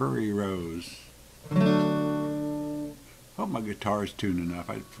called Prairie Rose. Hope my guitar's tuned enough.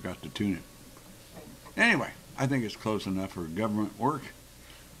 I forgot to tune it. Anyway, I think it's close enough for government work.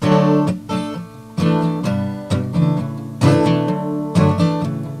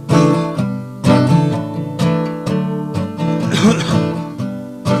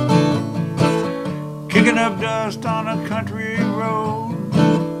 Kicking up dust on a country road,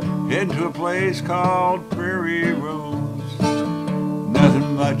 heading to a place called Prairie Rose.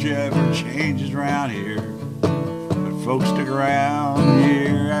 Nothing much ever changes around here, but folks stick around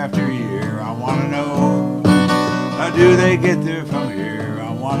year after year. I want to know, how do they get there from here?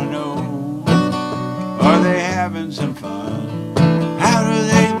 I want to know, are they having some fun? How do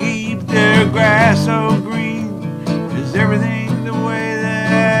they keep their grass so green? Is everything the way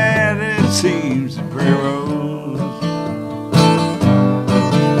that it seems in Prairie Rose?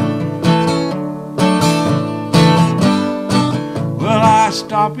 Well, I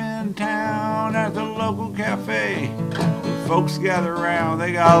stop in town at the local cafe. The folks gather around,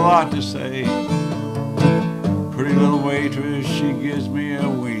 they got a lot to say. Pretty little waitress, she gives me a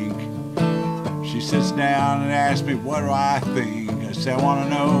wink. She sits down and asks me, what do I think? I say, I want to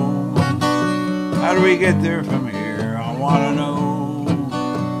know, how do we get there from here? I want to know,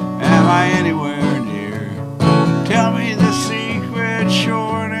 am I anywhere near? Tell me the secret,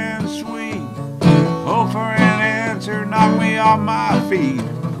 short and sweet. Hope for an answer, knock me off my feet.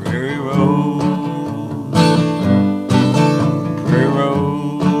 Prairie Rose, Prairie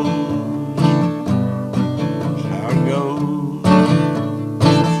Rose, that's how it goes.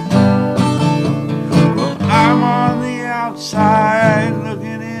 Well, I'm on the outside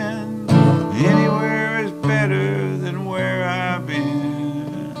looking in. Anywhere is better than where I've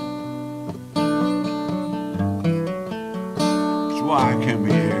been. That's why I come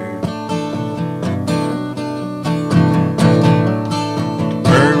here.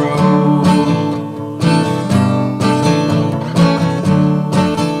 Prairie Rose.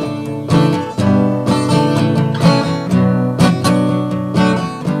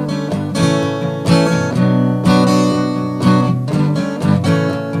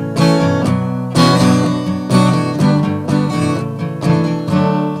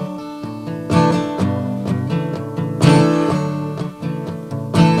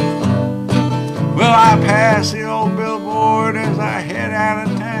 Well, I pass the old billboard as I head out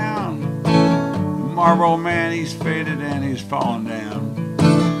of town. The Marlboro man, he's faded and he's fallen down.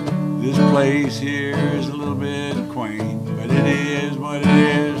 This place here is a little bit quaint, but it is what it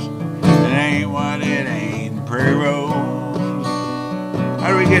is. It ain't what it ain't. Prairie Rose.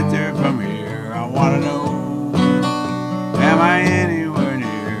 How do we get there from here? I want to know, am I anywhere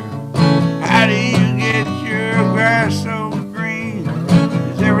near? How do you get your grass so green?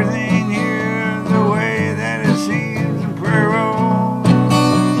 Is everything here the way that it seems in Prairie Rose?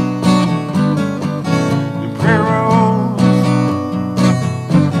 In Prairie Rose,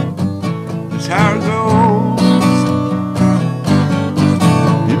 that's how it goes.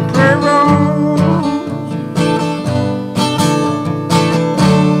 In Prairie Rose,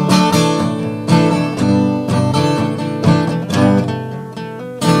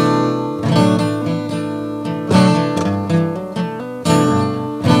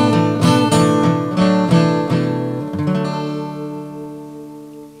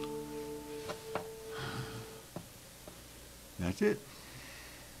 That's it.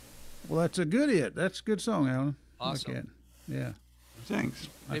 Well, that's a good hit. That's a good song, Alan. Awesome. Like that. Yeah. Thanks.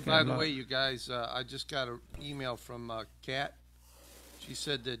 Hey, Okay, by the like- way, you guys, I just got an email from Kat. She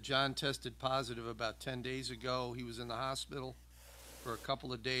said that John tested positive about 10 days ago. He was in the hospital for a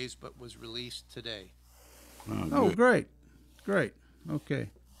couple of days, but was released today. Oh, Good. great. Great. Okay.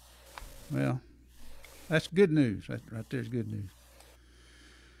 Well, that's good news. That right there's good news.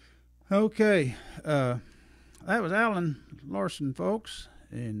 Okay. That was Alan Larson, folks,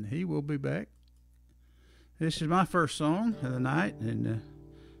 and he will be back. This is my first song of the night, and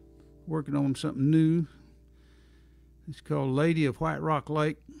working on something new. It's called Lady of White Rock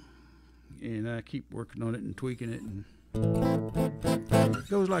Lake, and I keep working on it and tweaking it, and it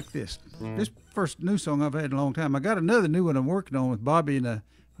goes like this. This first new song I've had in a long time. I got another new one I'm working on with Bobby, and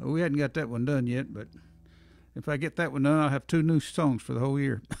we hadn't got that one done yet, but if I get that one done, I'll have 2 new songs for the whole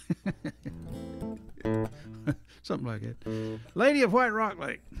year. Something like that. Lady of White Rock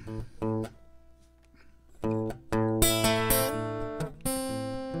Lake.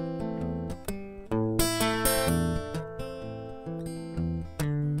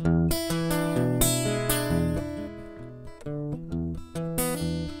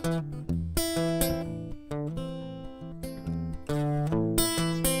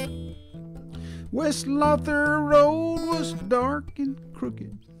 West Lother Road was dark and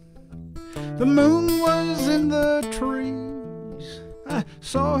crooked. The moon was in the trees. I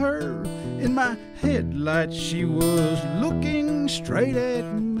saw her in my headlights. She was looking straight at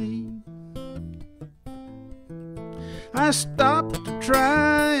me. I stopped to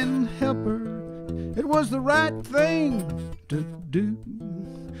try and help her. It was the right thing to do.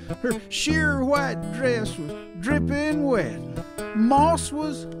 Her sheer white dress was dripping wet. Moss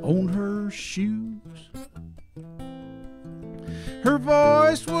was on her shoes. Her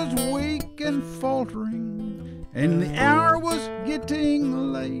voice was weak and faltering, and the hour was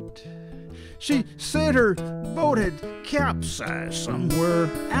getting late. She said her boat had capsized somewhere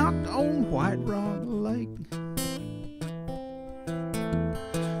out on White Rock Lake.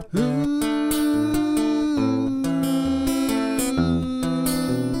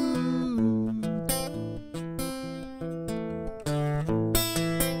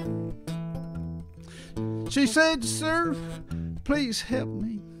 She said, "Sir, please help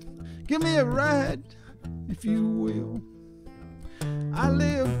me. Give me a ride, if you will. I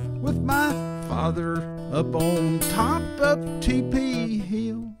live with my father up on top of TP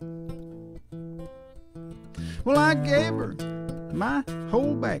Hill." Well, I gave her my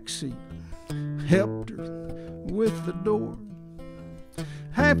whole back seat, helped her with the door.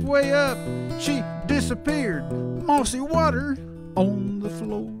 Halfway up, she disappeared, mossy water on the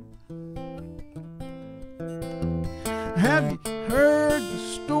floor. Have you heard the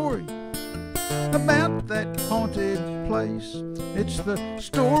story about that haunted place? It's the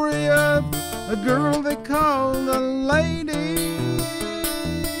story of a girl they call the Lady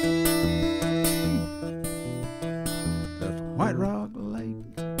of White Rock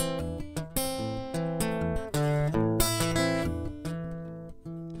Lake.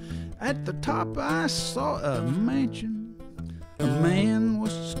 At the top I saw a mansion. A man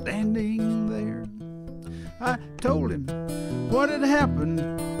was standing there. I told him what had happened.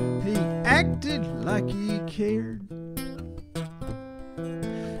 He acted like he cared.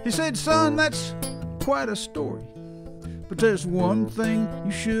 He said, "Son, that's quite a story, but there's one thing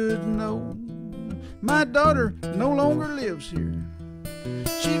you should know. My daughter no longer lives here.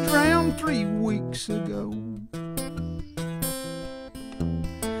 She drowned 3 weeks ago."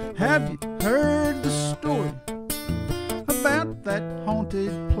 Have you heard the story about that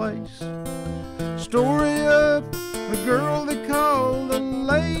haunted place? Story of a girl they call the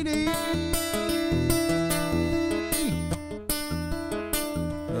Lady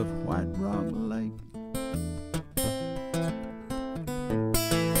of White Rock Lake.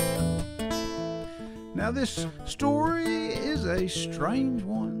 Now this story is a strange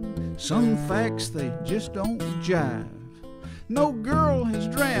one. Some facts they just don't jive. No girl has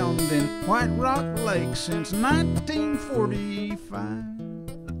drowned in White Rock Lake since 1945.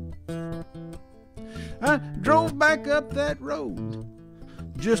 I drove back up that road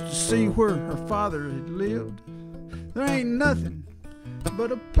just to see where her father had lived. There ain't nothing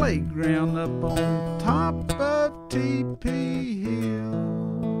but a playground up on top of TP Hill.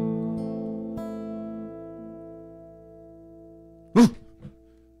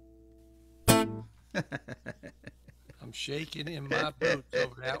 I'm shaking in my boots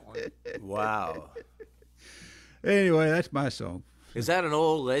over that one. Wow. Anyway, that's my song. Is that an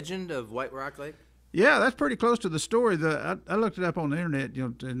old legend of White Rock Lake? Yeah, that's pretty close to the story. I looked it up on the internet,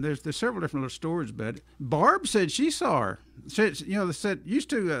 and there's several different little stories about it. Barb said she saw her. They said used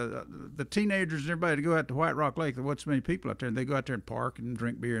to the teenagers and everybody to go out to White Rock Lake. There wasn't so many people out there, and they go out there and park and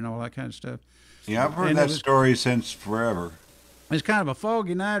drink beer and all that kind of stuff. Yeah, I've heard that story since forever. It's kind of a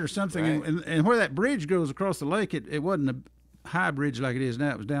foggy night or something, Right. and where that bridge goes across the lake, it wasn't a high bridge like it is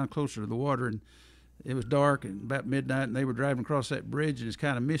now. It was down closer to the water, and it was dark and about midnight, and they were driving across that bridge, and it's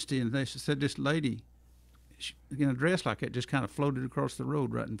kind of misty, and they said this lady, dressed like that, just kind of floated across the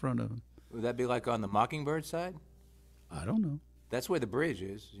road right in front of them. Would that be like on the Mockingbird side? I don't know. That's where the bridge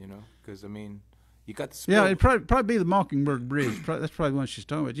is, because, I mean, you got the Yeah, spill. it'd probably be the Mockingbird Bridge. That's probably the one she's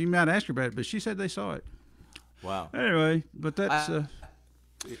talking about. You might ask her about it, but she said they saw it. Wow. Anyway, but that's... That's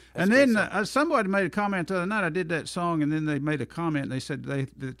and a then great song. somebody made a comment the other night. I did that song, and then they made a comment. And they said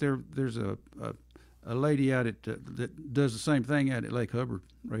that there's a lady out at that does the same thing out at Lake Hubbard,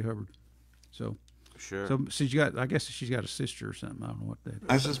 Ray Hubbard. So Sure. I guess she's got a sister or something. I don't know what that.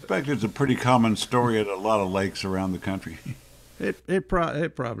 I suspect it's a pretty common story at a lot of lakes around the country. It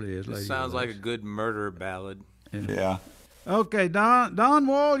probably is. This Lady sounds like a Loves. good murder ballad. Yeah. Okay, Don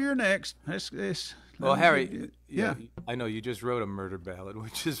Wall, you're next. Well, Harry, yeah. I know you just wrote a murder ballad,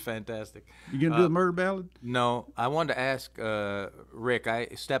 which is fantastic. You gonna do a murder ballad? No, I wanted to ask Rick. I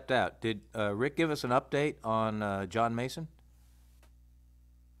stepped out. Did Rick give us an update on John Mason?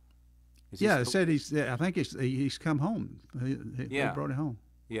 Is he Yeah, they still- said I think he's come home. They Yeah. brought him home.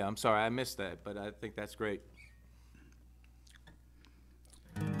 Yeah, I'm sorry, I missed that, but I think that's great.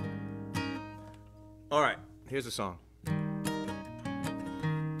 All right, here's a song.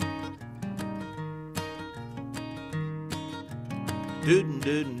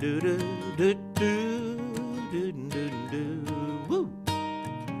 Woo!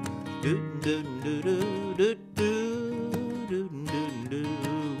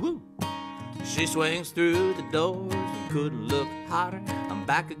 Woo! She swings through the doors and couldn't look hotter. I'm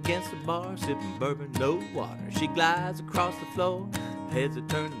back against the bar, sipping bourbon, no water. She glides across the floor, heads are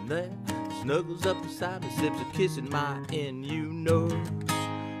turning there. Snuggles up beside me, slips a kiss in my end.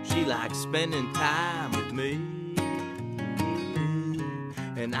 She likes spending time with me.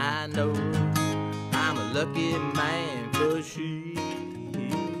 And I know I'm a lucky man, 'cause she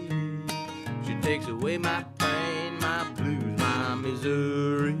takes away my pain, my blues, my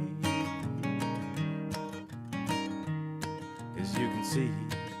misery. As you can see.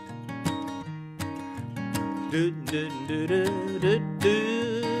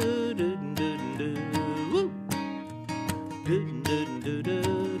 Woo.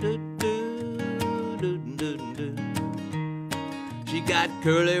 She got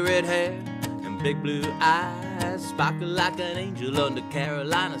curly red hair and big blue eyes, sparkle like an angel under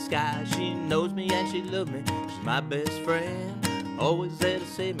Carolina skies. She knows me and she loves me, she's my best friend, always there to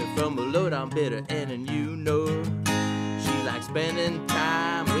save me from a low down bitter end. And she likes spending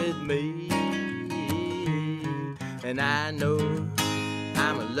time with me. And I know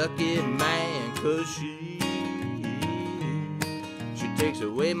I'm a lucky man, 'cause she takes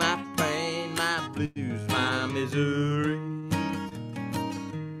away my pain, my blues, my misery.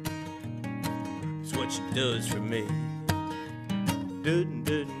 It's what she does for me.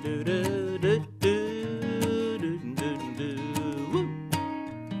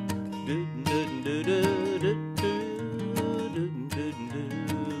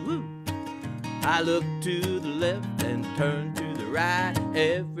 I look to the left and turn to the right.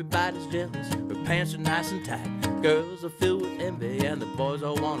 Everybody's jealous, her pants are nice and tight. Girls are filled with envy and the boys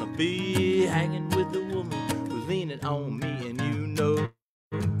all wanna be hanging with the woman who's leaning on me. And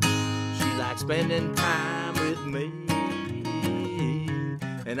she likes spending time with me.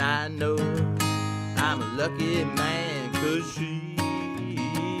 And I know I'm a lucky man, 'cause she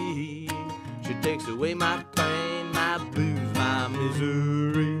takes away my pain, my blues, my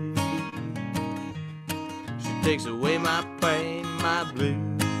misery. She takes away my pain, my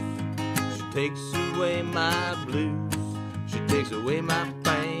blues. She takes away my blues. She takes away my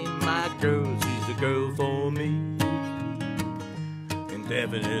pain, my girl. She's the girl for me.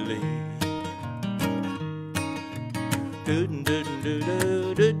 Indefinitely.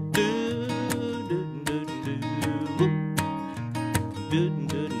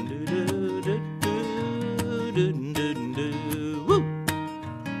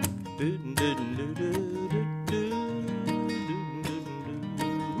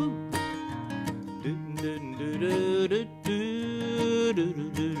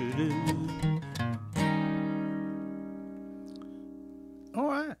 All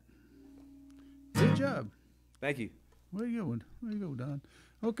right. Good job. Thank you. Where you going? Where you go, Don?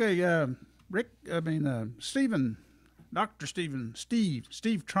 Okay, Stephen Dr.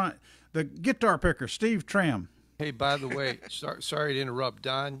 Steve Troum, the guitar picker, Steve Troum. Hey, by the way, sorry to interrupt.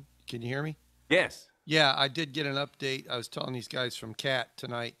 Don, can you hear me? Yes. Yeah, I did get an update. I was telling these guys from Cat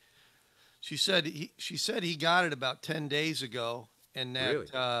tonight. She said he got it about 10 days ago, and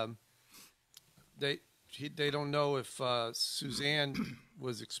that they don't know if Suzanne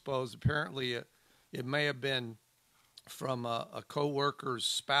was exposed. Apparently, it may have been from a coworker's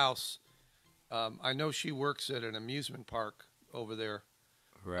spouse. I know she works at an amusement park over there.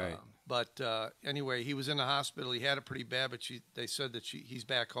 Right. But anyway, he was in the hospital. He had it pretty bad, but they said that he's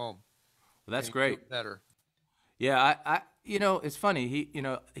back home. Well, that's and great. Better. Yeah, I it's funny.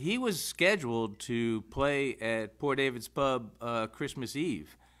 He was scheduled to play at Poor David's Pub Christmas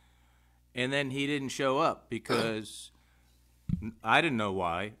Eve, and then he didn't show up because I didn't know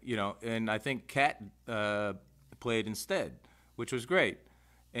why. And I think Kat played instead, which was great.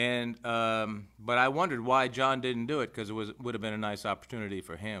 And but I wondered why John didn't do it, because it would have been a nice opportunity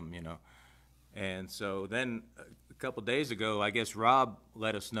for him. And so then a couple days ago, I guess Rob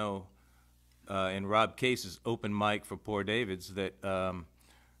let us know. In Rob Case's open mic for Poor David's that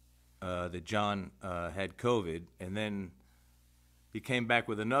John had COVID, and then he came back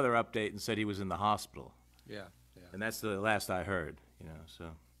with another update and said he was in the hospital. Yeah. And that's the last I heard. So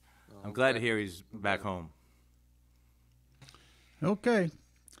I'm glad to hear he's back home. Okay.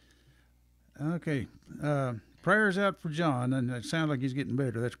 Prayers out for John, and it sounds like he's getting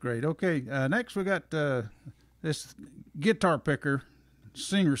better. That's great. Okay, next we got this guitar picker,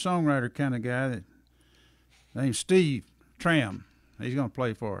 singer-songwriter kind of guy named Steve Troum. He's going to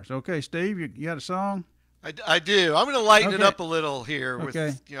play for us. Okay, Steve, you got a song? I do. I'm going to lighten it Okay. up a little here with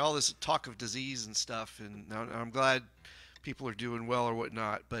Okay. all this talk of disease and stuff, and I'm glad people are doing well or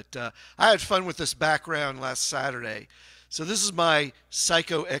whatnot. But I had fun with this background last Saturday. So this is my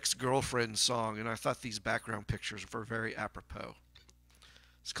Psycho Ex-Girlfriend song, and I thought these background pictures were very apropos.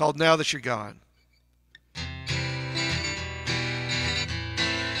 It's called Now That You're Gone.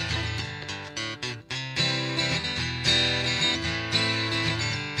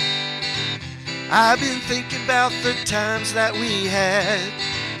 I've been thinking about the times that we had,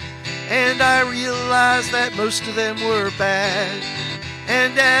 and I realized that most of them were bad.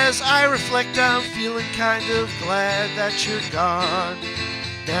 And as I reflect, I'm feeling kind of glad that you're gone.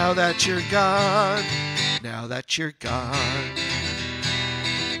 Now that you're gone. Now that you're gone.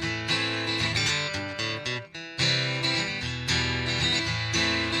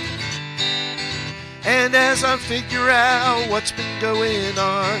 And as I figure out what's been going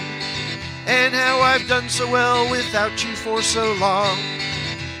on, and how I've done so well without you for so long,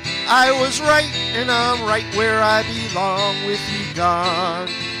 I was right, and I'm right where I belong with you gone.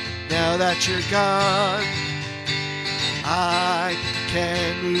 Now that you're gone, I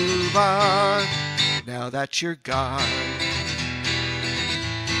can move on. Now that you're gone.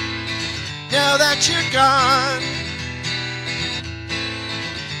 Now that you're gone.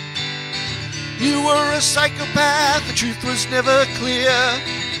 You were a psychopath, the truth was never clear,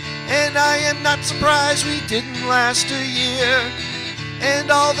 and I am not surprised we didn't last a year.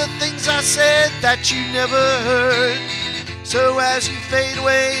 And all the things I said that you never heard. So as you fade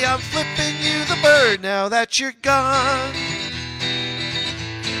away, I'm flipping you the bird. Now that you're gone.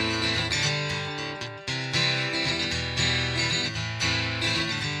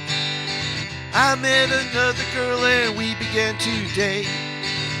 I met another girl and we began to date.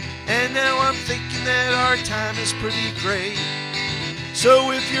 And now I'm thinking that our time is pretty great. So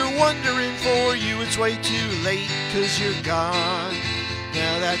if you're wondering, for you it's way too late, 'cause you're gone.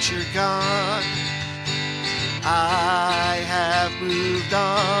 Now that you're gone, I have moved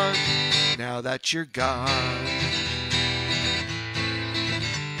on. Now that you're gone.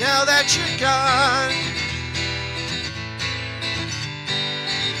 Now that you're gone.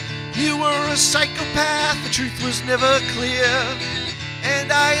 You were a psychopath, the truth was never clear, and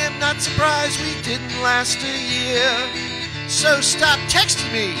I am not surprised we didn't last a year. So stop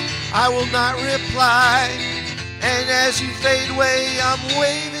texting me, I will not reply. And as you fade away, I'm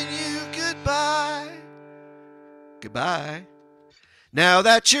waving you goodbye. Goodbye. Now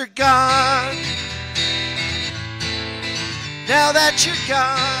that you're gone. Now that you're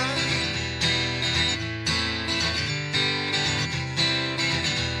gone.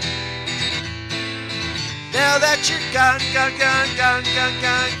 Now that you're gone, gone, gone, gone, gone,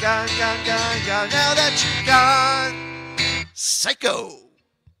 gone, gone, gone, gone, gone. Now that you're gone. Psycho.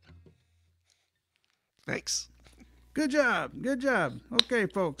 Thanks. Good job. Okay,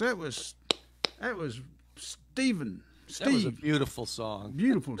 folks, that was Steve. That was a beautiful song.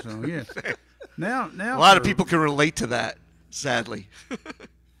 Beautiful song, yes. Now, A lot of people can relate to that, sadly.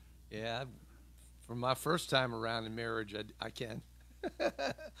 Yeah, For my first time around in marriage, I can.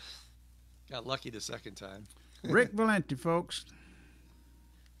 Got lucky the second time. Rick Valente, folks,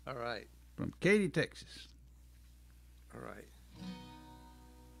 All right. from Katy, Texas. All right.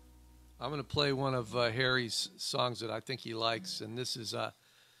 I'm going to play one of Harry's songs that I think he likes, and this is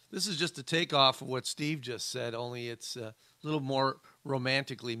just a takeoff of what Steve just said, only it's a little more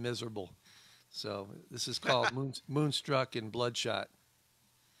romantically miserable. So this is called Moonstruck and Bloodshot.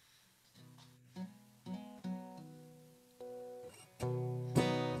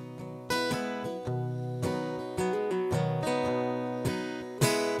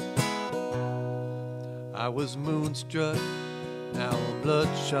 I was moonstruck, now I'm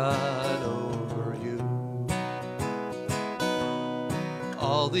bloodshot over you.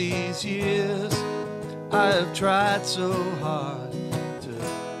 All these years I have tried so hard to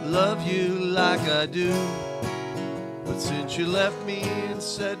love you like I do, but since you left me and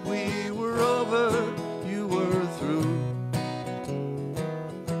said we were over, you were through.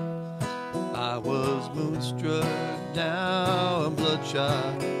 I was moonstruck, now I'm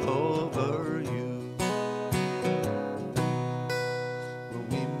bloodshot over you.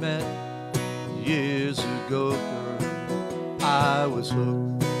 Met years ago, girl, I was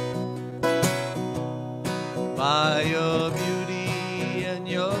hooked by your beauty and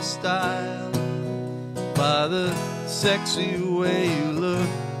your style, by the sexy way you look,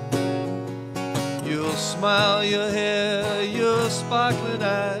 your smile, your hair, your sparkling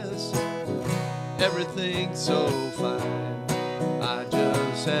eyes, everything so fine. I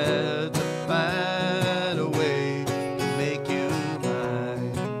just had to find a way to make you mine.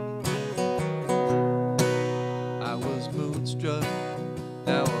 I was moonstruck,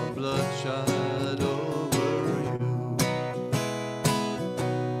 now I'm bloodshot over you.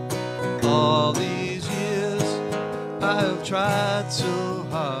 All these years I have tried so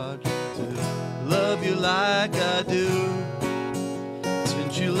hard to love you like I do.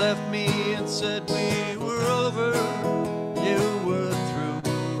 Since you left me and said we were over, you were through.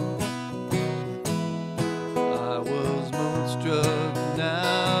 I was moonstruck,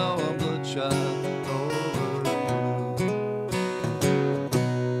 now I'm bloodshot over you.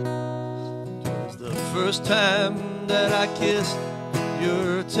 'Twas the first time that I kissed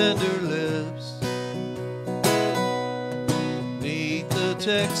your tender lips, 'neath the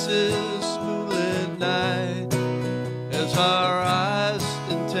Texas moonlit night, as our eyes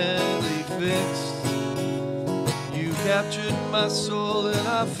intently fixed. You captured my soul and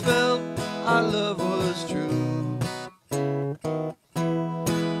I felt our love was true.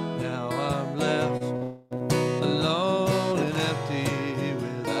 Now I'm left alone and empty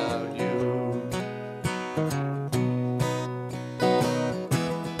without you.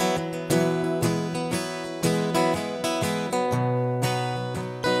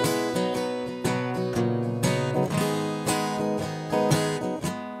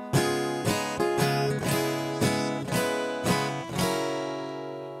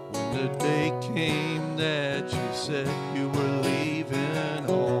 When the day came that you said you were leaving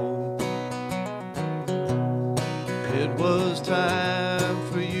home, it was time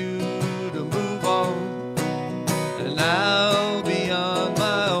for you to move on, and I'll be on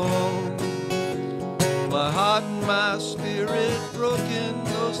my own. My heart and my spirit broken,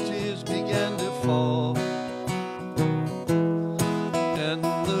 those tears began to fall, and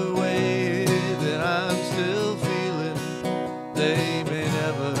the way that I'm still feeling, they may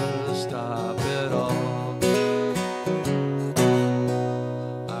never stop at all.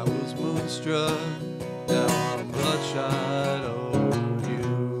 I was moonstruck, now I'm bloodshot over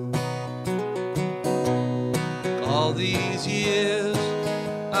you. All these years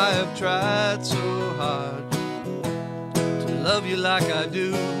I have tried so hard to love you like I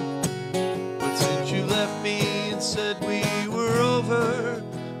do, but since you left me and said we were over,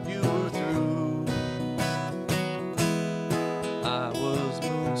 you were through. I was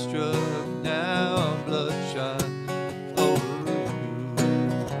moonstruck, now I'm bloodshot over you.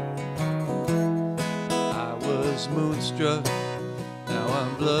 I was moonstruck, now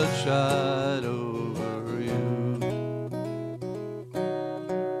I'm bloodshot over you.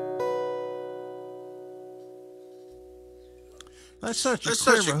 That's such a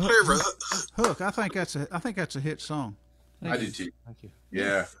clever hook. I think that's a hit song. I do too. Thank you.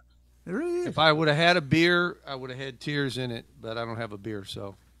 Yeah. It really is. If I would have had a beer, I would have had tears in it, but I don't have a beer,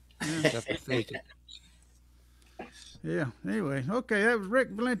 so I have to fake it. Yeah. Anyway, okay, that was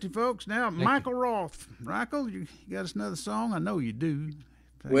Rick Valente, folks. Now Michael Roth. Michael, you got us another song? I know you do.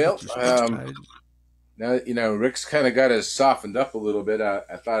 Well, now Rick's kind of got us softened up a little bit.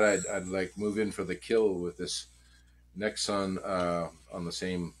 I thought I'd like move in for the kill with this next song on the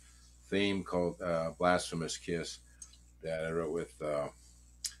same theme called Blasphemous Kiss that I wrote with our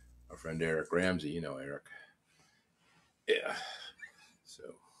friend Eric Ramsey. You know Eric. Yeah. So,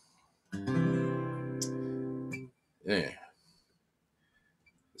 yeah.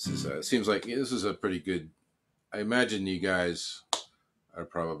 This is seems like this is a pretty good. I imagine you guys are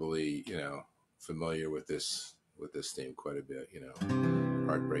probably, familiar with this theme quite a bit.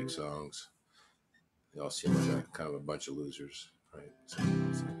 Heartbreak songs. They all seem like kind of a bunch of losers, right? So,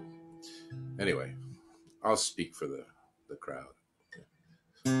 anyway, I'll speak for the crowd.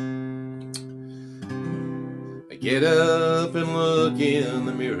 I get up and look in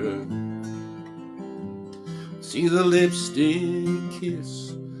the mirror, see the lipstick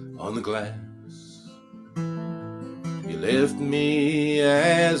kiss on the glass. You left me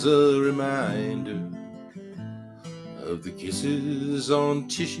as a reminder of the kisses on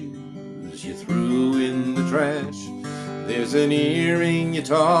tissues you threw in the trash. There's an earring you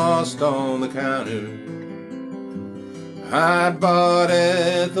tossed on the counter I bought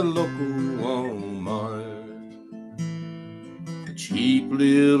at the local Walmart. A cheap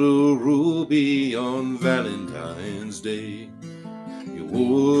little ruby on Valentine's Day. You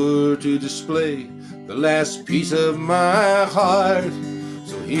wore to display the last piece of my heart.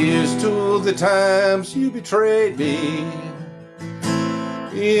 So here's to the times you betrayed me.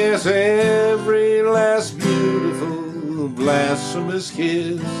 Yes, every last beautiful, blasphemous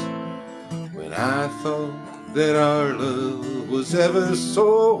kiss. When I thought that our love was ever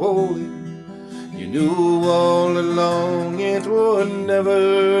so holy, you knew all along it would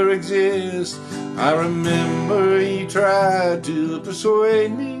never exist. I remember you tried to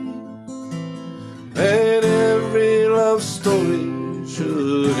persuade me that every love story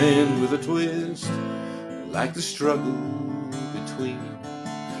should end with a twist, like the struggle between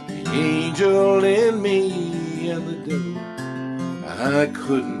the angel in me and the devil I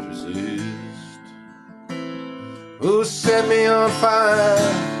couldn't resist. Who set me on fire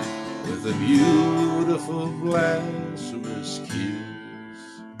with a beautiful blasphemous kiss.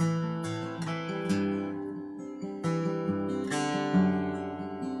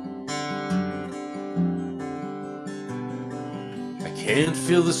 I can't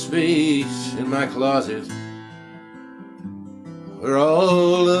feel the space in my closet where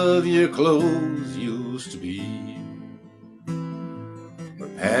all of your clothes used to be, or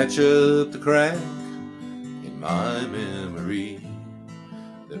patch up the crack my memory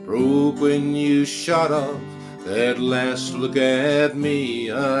that broke when you shot off that last look at me.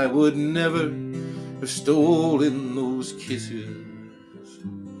 I would never have stolen those kisses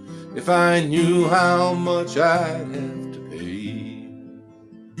if I knew how much I'd have to pay.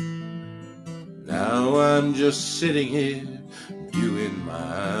 Now I'm just sitting here doing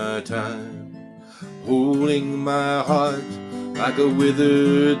my time, holding my heart like a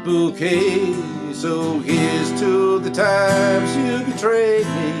withered bouquet. So here's to the times you betrayed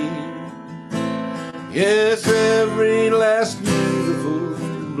me. Yes, every last beautiful,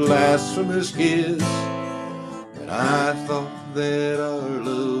 blasphemous kiss. And I thought that our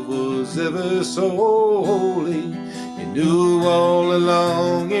love was ever so holy. You knew all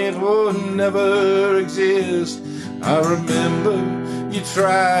along it would never exist. I remember you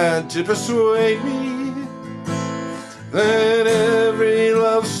tried to persuade me that every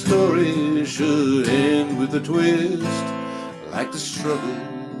love story should end with a twist, like the struggle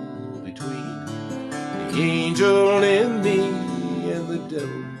between the angel in me and the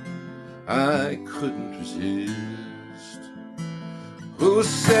devil I couldn't resist. Who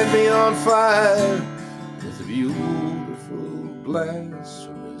set me on fire with a beautiful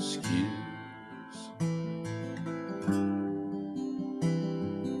blasphemous kiss.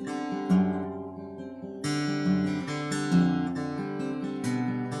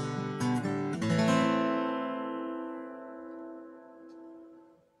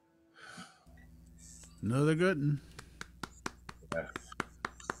 Another good one. Yeah.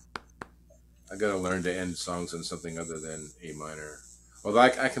 I gotta learn to end songs on something other than A minor. Although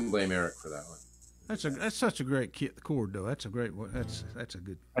I can blame Eric for that one. That's such a great chord though. That's a great one. That's a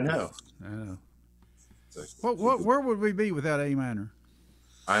good. I know. Where would we be without A minor?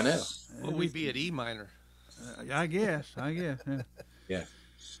 I know. Well, we'd be at E minor. I guess. Yeah. Yeah.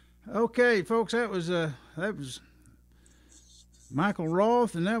 Okay, folks, that was Michael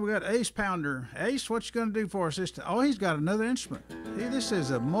Roth, and now we got Ace Pounder. Ace, what you going to do for us this time? Oh, he's got another instrument. This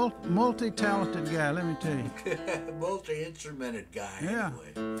is a multi-talented guy, let me tell you. Multi-instrumented guy, yeah.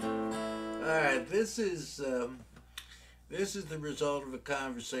 Anyway. All right, this is the result of a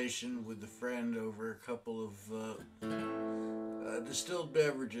conversation with a friend over a couple of distilled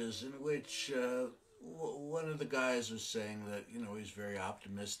beverages in which one of the guys was saying that, you know, he's very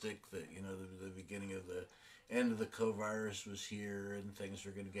optimistic that, you know, the beginning of the end of the COVID was here and things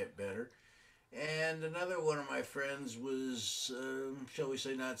are going to get better. And another one of my friends was, shall we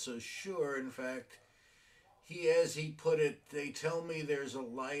say, not so sure. In fact, as he put it, they tell me there's a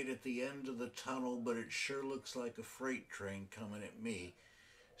light at the end of the tunnel, but it sure looks like a freight train coming at me.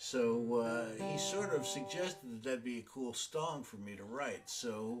 So he sort of suggested that that'd be a cool song for me to write,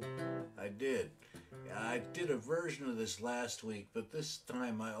 so I did. I did a version of this last week, but this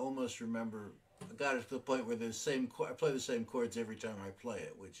time I almost remember, I got it to the point where I play the same chords every time I play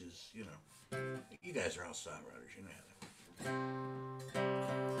it, which is, you know, you guys are all songwriters, you know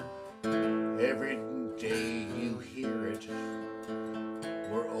that. Every day you hear it,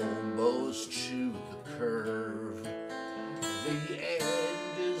 we're almost to the curve. The end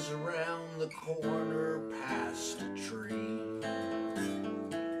is around the corner past a tree.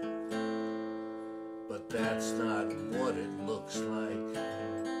 But that's not what it looks like.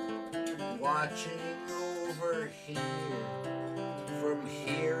 Watching over here, from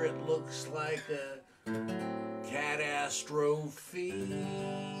here it looks like a catastrophe.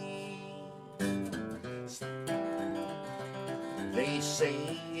 They say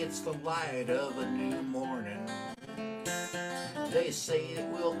it's the light of a new morning. They say it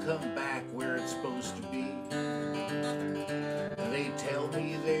will come back where it's supposed to be. They tell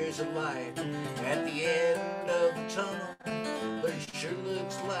me there's a light at the end of the tunnel, but it sure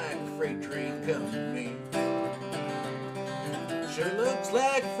looks like a freight train coming to me. Sure looks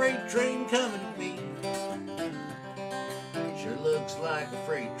like a freight train coming to me. Sure looks like a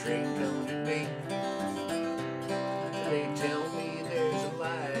freight train coming to me. They tell me there's a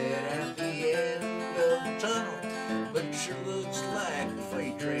light at the end of the tunnel, but it sure looks like a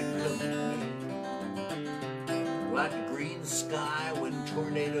freight train coming to me. Like a green sky when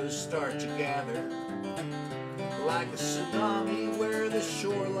tornadoes start to gather. Like a tsunami where the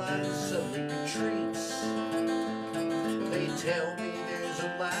shoreline suddenly retreats. They tell me there's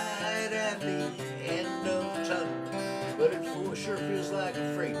a light at the end of the tunnel, but it sure feels like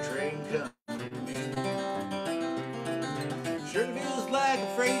a freight train coming to me. Sure feels like a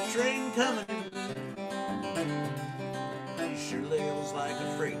freight train coming to me. It sure feels like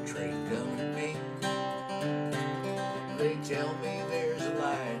a freight train coming to me. They tell me there's a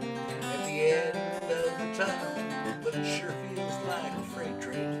light at the end of the tunnel, but it sure feels like a freight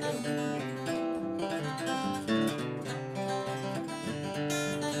train coming to me.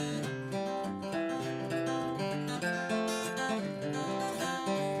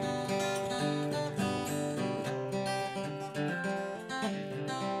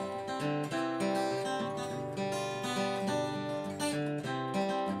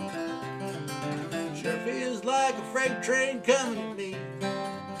 Sure feels like a freight train coming to me.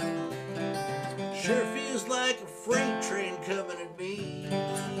 Sure feels like a freight train coming at me.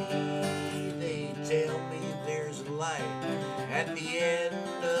 They tell me there's a light at the end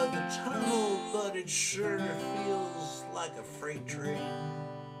of the tunnel, but it sure feels like a freight train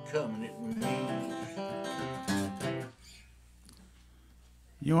coming at me.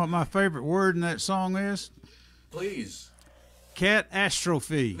 You know what my favorite word in that song is? Please.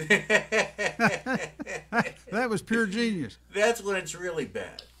 Catastrophe. That was pure genius. That's when it's really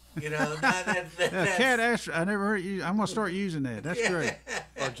bad. You know, that's Catastrophe. I never heard you. I'm gonna start using that. That's great.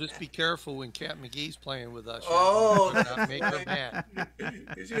 Well, just be careful when Cat McGee's playing with us. Oh, Not make her mad.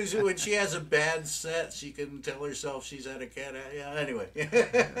 It's usually when she has a bad set, she can tell herself she's had a cat. Yeah. Anyway,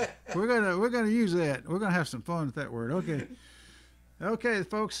 We're gonna use that. We're gonna have some fun with that word. Okay. Okay,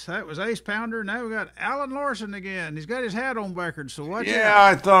 folks, that was Ace Pounder. Now we got Alan Larson again. He's got his hat on backwards, so watch out. Yeah,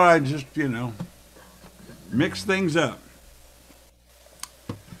 I thought I'd just, mix things up.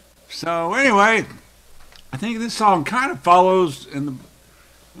 So anyway, I think this song kind of follows in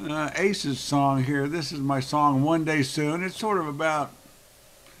the Ace's song here. This is my song, One Day Soon. It's sort of about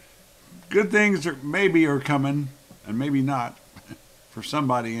good things that maybe are coming, and maybe not, for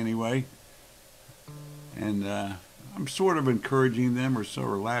somebody anyway. And I'm sort of encouraging them or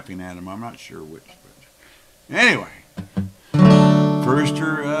sort of laughing at them. I'm not sure which. But anyway, first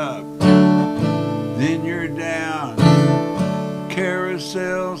you're up, then you're down.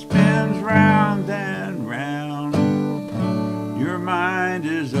 Carousel spins round and round. Your mind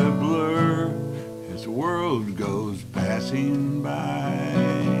is a blur as the world goes passing by.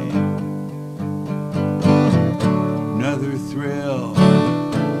 Another thrill,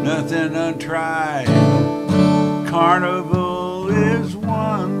 nothing untried. Carnival is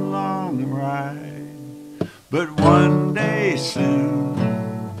one long ride, but one day soon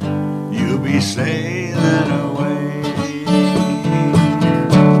you'll be sailing away.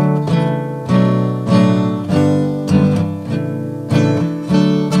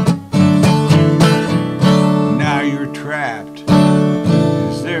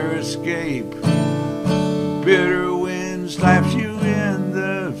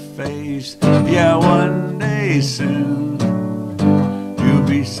 face. Yeah, one day soon you'll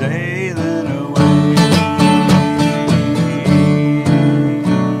be sailing away.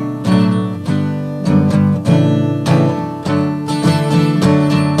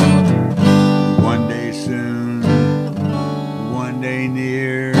 One day soon, one day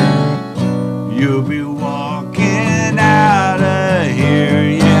near, you'll be walking out of here.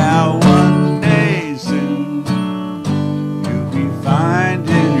 Yeah, one day soon you'll be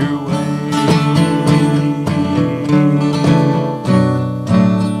finding your way.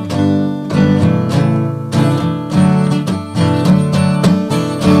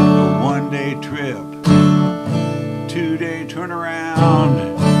 A one-day trip, two-day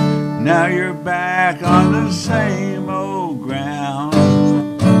turnaround. Now you're back on the same old ground.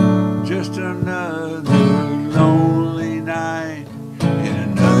 Just another lonely night in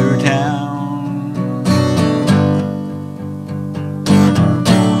another town.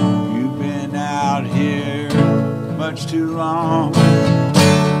 You've been out here much too long.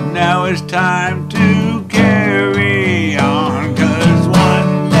 Now it's time to carry on, 'cause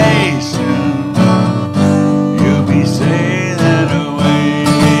one day soon you'll be sailing away.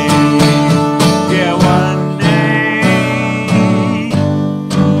 Yeah, one day,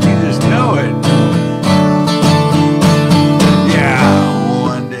 you just know it. Yeah,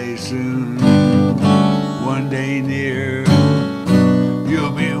 one day soon, one day near,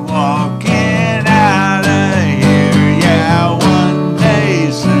 you'll be walking out of here. Yeah, one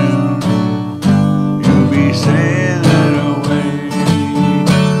day soon you'll be sailing away.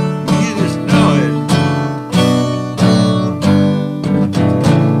 You just know it.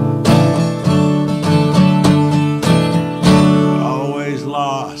 Always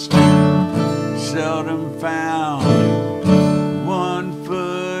lost, seldom found, one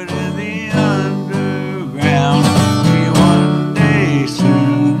foot in the underground. Be one day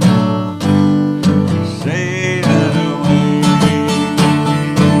soon, sailing away.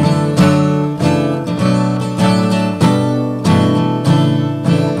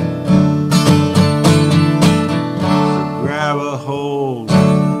 So grab a hold,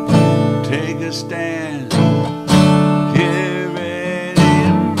 take a stand. Get ready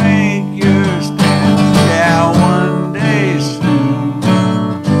to make your stand. Yeah, one day soon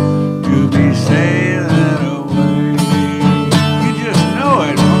you'll be sailing away. You just know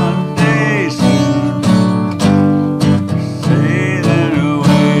it. One day soon, sailing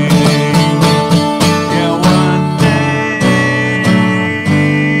away. Yeah, one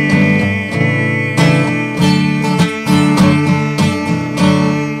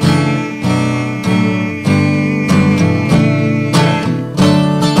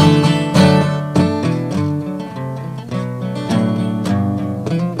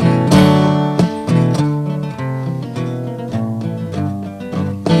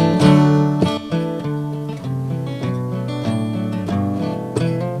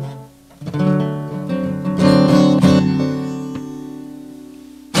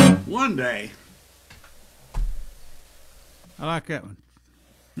one day. I like that one.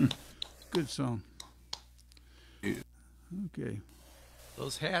 Good song. Okay.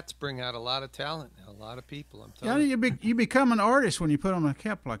 Those hats bring out a lot of talent in a lot of people. I'm Yeah, telling you. you become an artist when you put on a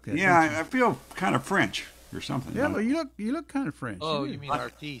cap like that. Yeah, don't you? I feel kind of French or something. Yeah, but you look kind of French. Oh, do. you mean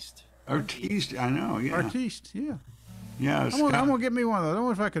artiste? Artiste, I know. Yeah, Artiste, yeah. yeah. It's I'm kind gonna get me one of those. I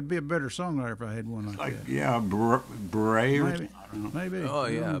wonder if I could be a better songwriter if I had one like, like that. yeah, brave. Maybe. Maybe. Oh, I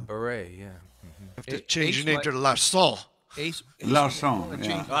don't yeah, know. beret, yeah. Have to change your name to Larson. Ace Larson, might wanna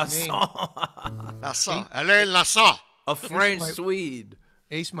yeah. change his name. Larson. Alain Larson. A French might- Swede.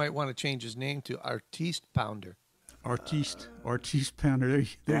 Ace might want to change his name to Artiste Pounder. Artiste Pounder. There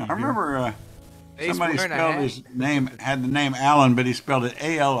Yeah, you I remember Ace somebody wearing a spelled hat. his name, had the name Alan, but he spelled it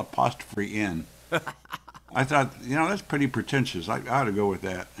A-L''N. I thought, that's pretty pretentious. I ought to go with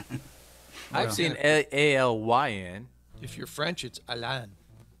that. I've seen A-L-Y-N. If you're French, it's Alain.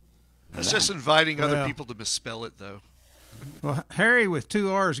 It's just inviting other Well. people to misspell it, though. Well, Harry with 2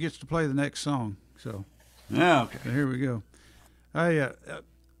 R's gets to play the next song. So Yeah, okay. here we go. I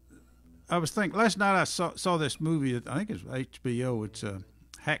was thinking last night I saw this movie. I think it's HBO. It's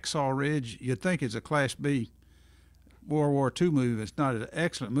Hacksaw Ridge. You'd think it's a Class B World War II movie. It's not. An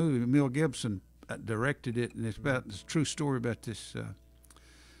excellent movie. Mel Gibson directed it, and it's about this true story about this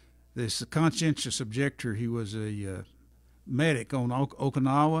this conscientious objector. He was a medic on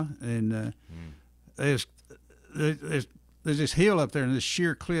Okinawa, and there's this hill up there and this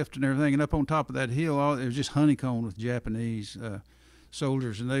sheer cliff and everything, and up on top of that hill, it was just honeycombed with Japanese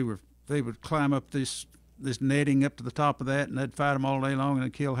soldiers, and they would climb up this netting up to the top of that, and they'd fight them all day long, and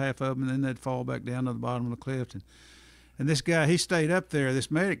they'd kill half of them, and then they'd fall back down to the bottom of the cliff. And this guy, he stayed up there.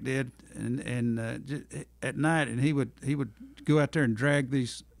 This medic did, and at night, and he would go out there and drag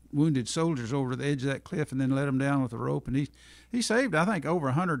these wounded soldiers over the edge of that cliff, and then let them down with a rope. And he saved, I think, over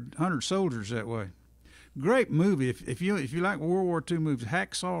 100 soldiers that way. Great movie. If you like World War II movies,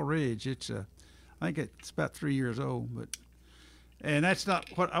 Hacksaw Ridge. It's I think it's about 3 years old, and that's not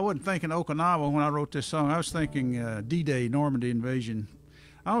what I wasn't thinking Okinawa when I wrote this song. I was thinking D-Day, Normandy invasion.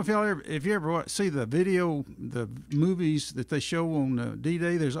 I don't know if you ever see the movies that they show on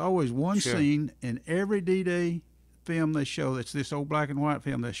D-Day. There's always one scene in every D-Day film they show. That's this old black and white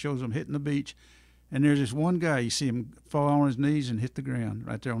film that shows them hitting the beach, and there's this one guy, you see him fall on his knees and hit the ground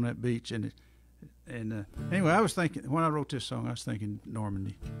right there on that beach. And anyway, I was thinking when I wrote this song, I was thinking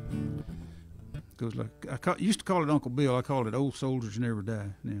Normandy. Goes like used to call it Uncle Bill. I called it Old Soldiers Never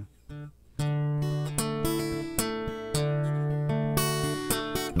Die. Now.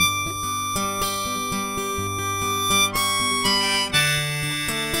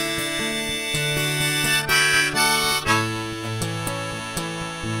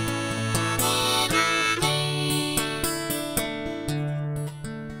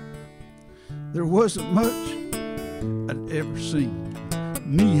 There wasn't much I'd ever seen.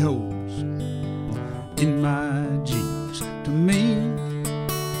 Knee-holes in my jeans. To me,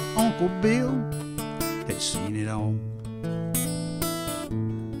 Uncle Bill had seen it all.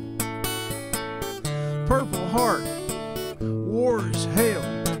 Purple Heart, war as hell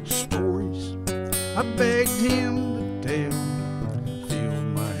stories I begged him to tell. Fill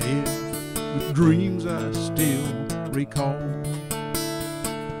my head with dreams I still recall.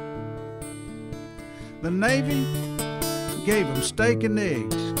 The Navy gave him steak and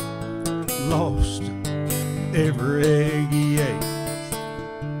eggs, lost every egg he ate.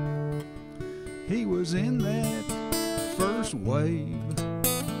 He was in that first wave.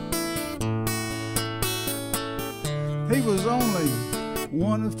 He was only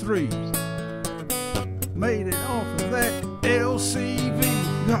one of three, made it off of that LCV.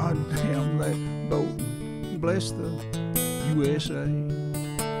 God damn that boat, bless the USA.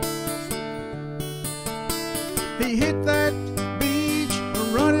 He hit that beach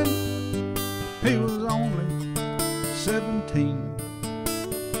running. He was only 17.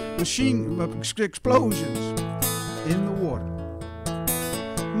 Machine explosions in the water.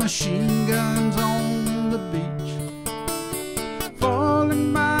 Machine guns on the beach,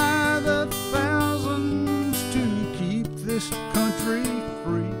 falling by the thousands to keep this country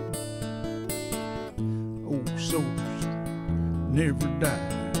free. Old soldiers never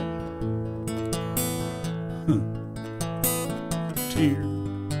die. Tear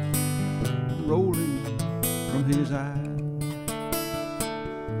rolling from his eye.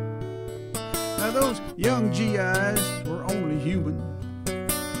 Now those young GIs were only human.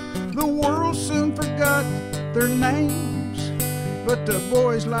 The world soon forgot their names, but the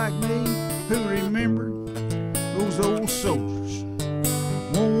boys like me who remember those old soldiers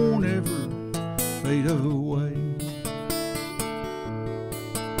won't ever fade away.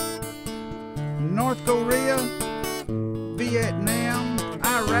 North Korea, Vietnam,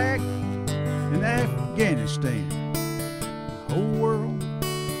 Iraq, and Afghanistan. The whole world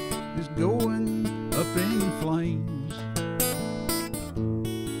is going up in flames.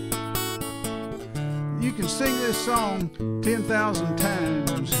 You can sing this song 10,000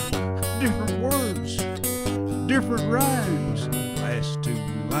 times. Different words, different rhymes. The last two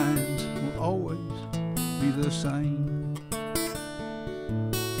lines will always be the same.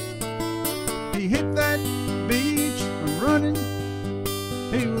 He hit that beach running.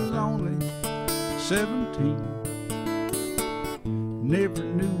 He was only 17. Never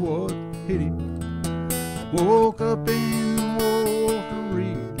knew what hit him. Woke up in Walter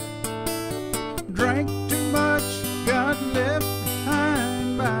Reed. Drank too much, got left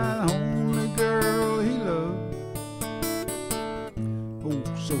behind by the only girl he loved. Old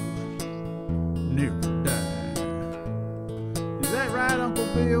soldiers never die. Is that right, Uncle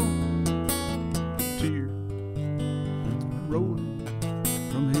Bill? Tear rolling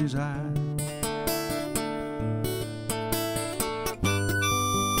from his eye.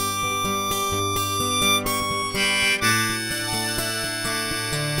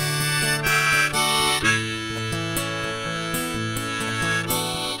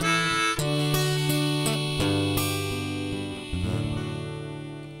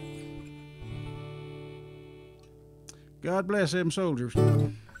 God bless them soldiers.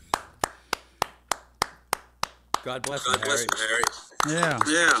 God bless him, Harry. Yeah.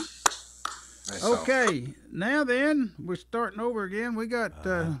 Nice song. Okay, now then, we're starting over again. We got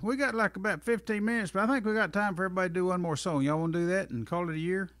like about 15 minutes, but I think we got time for everybody to do one more song. Y'all want to do that and call it a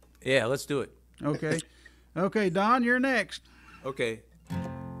year? Yeah, let's do it. Okay. Okay, Don, you're next. Okay.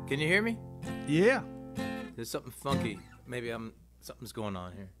 Can you hear me? Yeah. There's something funky. Maybe something's going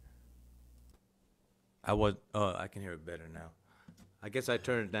on here. I can hear it better now. I guess I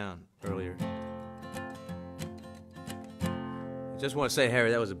turned it down earlier. I just want to say,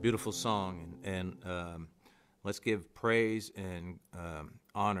 Harry, that was a beautiful song, and let's give praise and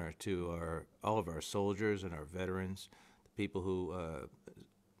honor to all of our soldiers and our veterans, the people who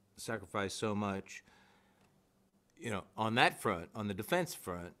sacrificed so much, on that front, on the defense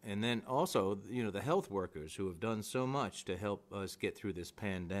front, and then also, the health workers who have done so much to help us get through this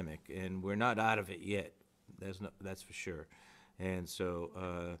pandemic, and we're not out of it yet. That's for sure. And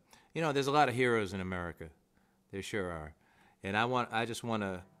so, there's a lot of heroes in America. There sure are. And I just want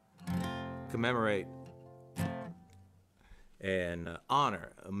to commemorate and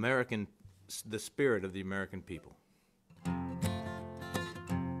honor the spirit of the American people.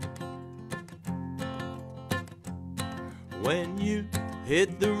 When you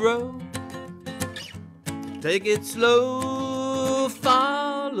hit the road, take it slow,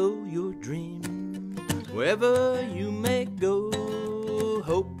 follow your dream. Wherever you may go,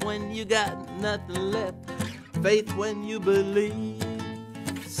 hope when you got nothing left, faith when you believe.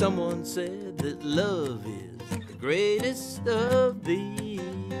 Someone said that love is the greatest of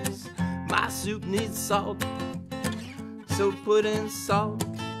these. My soup needs salt, so put in salt.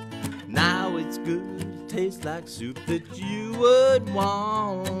 Now it's good, it tastes like soup that you would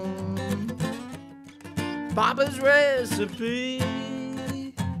want. Papa's recipe,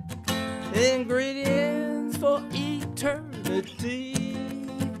 ingredients for eternity.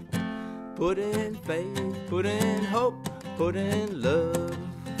 Put in faith, put in hope, put in love.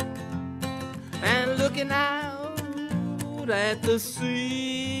 And looking out at the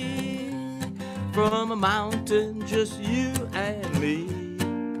sea, from a mountain, just you and me.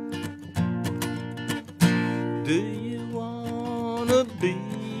 Do you wanna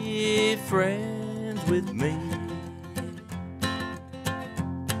be friends with me?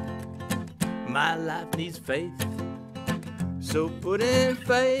 My life needs faith, so put in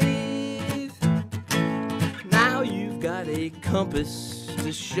faith. Now you've got a compass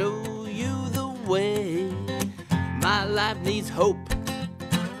to show you the way. My life needs hope,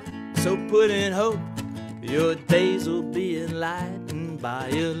 so put in hope. Your days will be enlightened by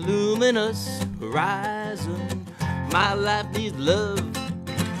a luminous horizon. My life needs love,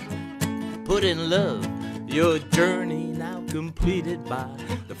 put in love. Your journey now completed by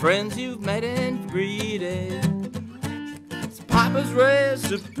the friends you've met and greeted. It's Papa's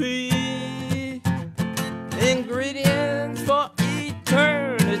recipe, ingredients for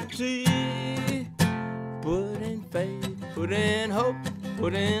eternity. Put in faith, put in hope,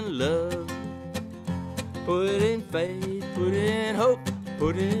 put in love. Put in faith, put in hope,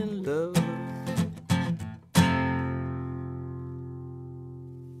 put in love.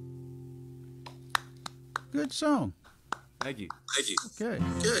 Good song. Thank you. Okay.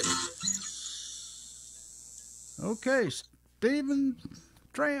 Good. Okay, Stephen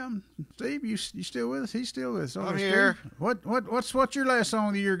Troum. Steve, you still with us? He's still with us. I'm here. What's your last song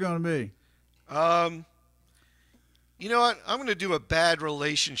of the year going to be? You know what? I'm going to do a bad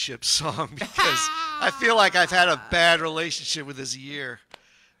relationship song because I feel like I've had a bad relationship with this year,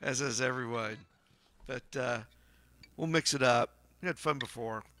 as has everyone. But we'll mix it up. We had fun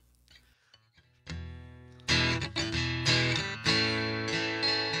before.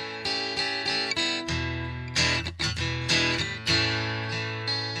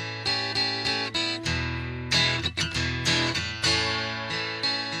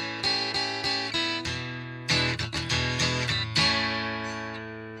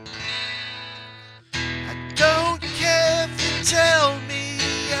 Tell me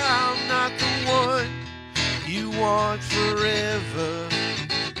I'm not the one you want forever.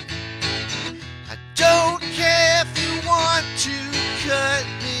 I don't care if you want to cut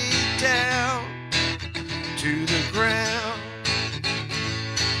me down to the ground.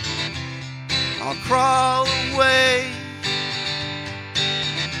 I'll crawl away.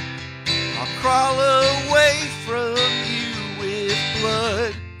 I'll crawl away from you with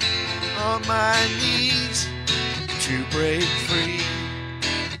blood on my knees to break free.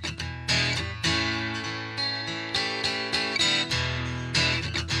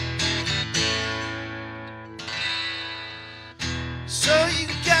 So you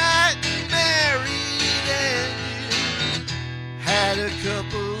got married and you had a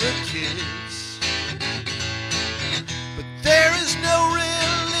couple of kids, but there is no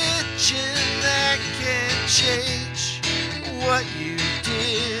religion that can change what you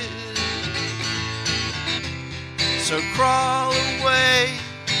did. So crawl away,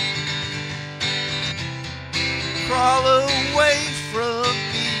 crawl away from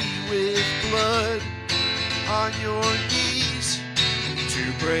me with blood on your knees to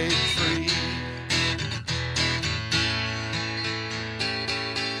break free.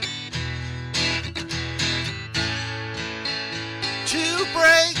 To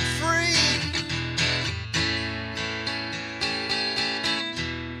break free.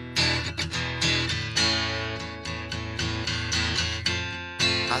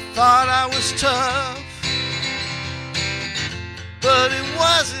 I thought I was tough, but it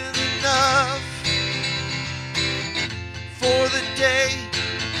wasn't enough. For the day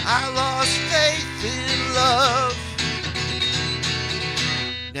I lost faith in love,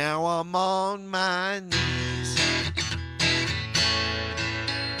 now I'm on my knees.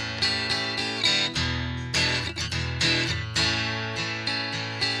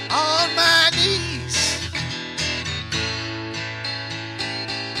 On my knees.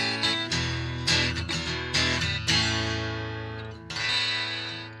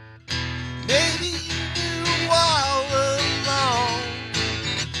 Maybe you knew all along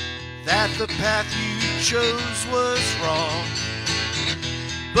that the path you chose was wrong,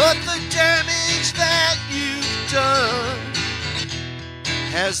 but the damage that you've done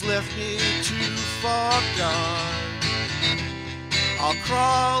has left me too far gone. I'll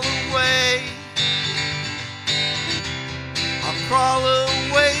crawl away. I'll crawl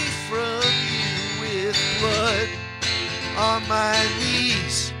away from you with blood on my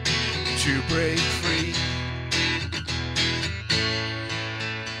knees to break free.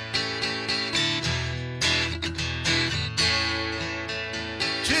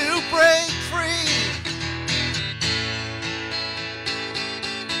 To break free.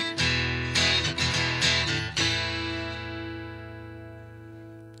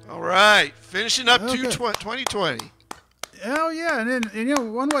 All right, finishing up Okay. 2020. Oh yeah,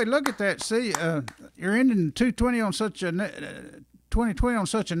 and one way to look at that, see, you're ending 220 on such a 2020 on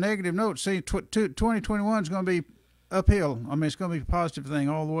such a negative note. See, 2021 is going to be uphill. I mean, it's going to be a positive thing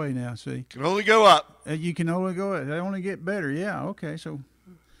all the way now. See, Can only go up. you can only go. They only get better. Yeah. Okay. So,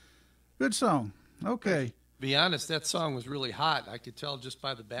 good song. Okay. Be honest, that song was really hot. I could tell just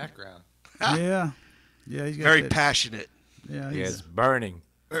by the background. Yeah. Yeah. He's got Very that, passionate. Yeah. Yeah, it's burning.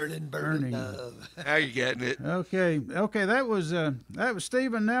 Burning Burning. love. Now you're getting it. Okay. That was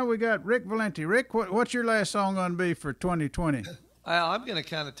Stephen. Now we got Rick Valente. Rick, what's your last song going to be for 2020? I'm going to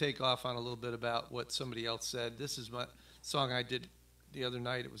kind of take off on a little bit about what somebody else said. This is my song I did the other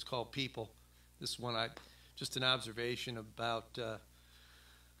night. It was called People. This one, just an observation about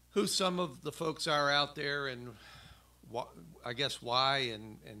who some of the folks are out there and I guess why,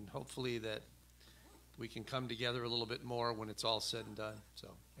 and hopefully that we can come together a little bit more when it's all said and done. So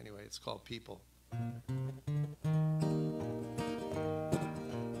anyway, it's called People.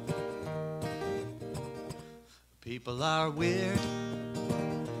 People are weird,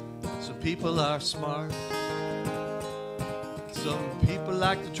 some people are smart. Some people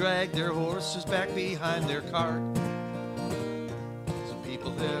like to drag their horses back behind their cart. Some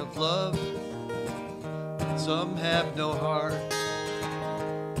people have love, some have no heart.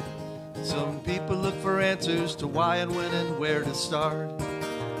 Some people look for answers to why and when and where to start.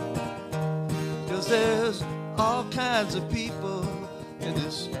 'Cause there's all kinds of people in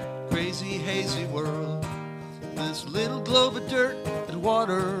this crazy, hazy world. This little globe of dirt and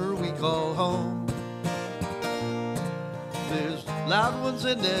water we call home. There's loud ones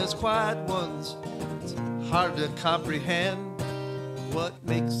and there's quiet ones. It's hard to comprehend what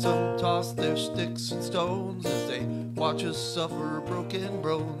makes them toss their sticks and stones as they watch us suffer broken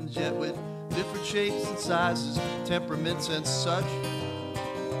bones, yet with different shapes and sizes, temperaments and such.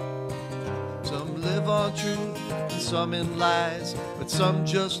 Some live on truth and some in lies, but some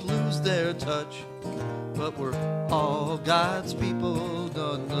just lose their touch. But we're all God's people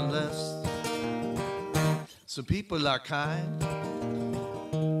nonetheless. Some people are kind,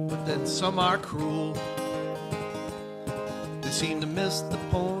 but then some are cruel. They seem to miss the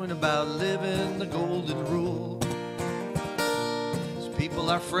point about living the golden rule. Some people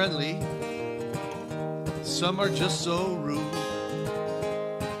are friendly, some are just so rude.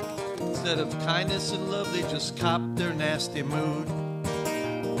 Instead of kindness and love, they just cop their nasty mood.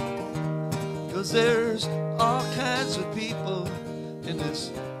 'Cause there's all kinds of people in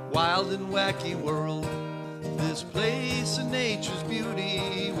this wild and wacky world. This place of nature's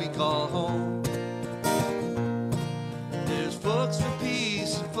beauty we call home. There's folks for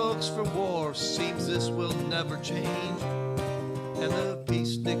peace and folks for war. Seems this will never change. And the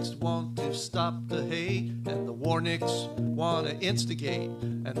peace sticks want to stop the hate, and the Warnicks want to instigate,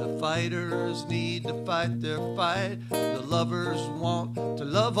 and the fighters need to fight their fight. The lovers want to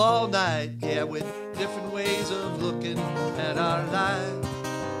love all night, yeah, with different ways of looking at our lives.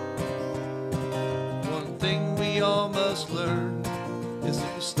 One thing we all must learn is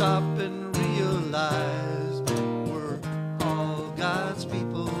to stop and realize we're all God's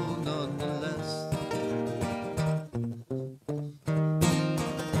people nonetheless.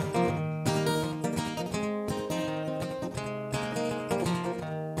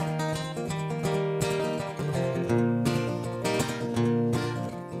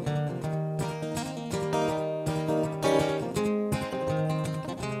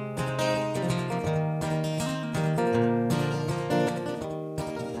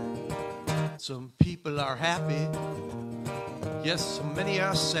 Some people are happy, yes, so many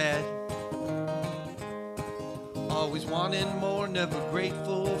are sad. Always wanting more, never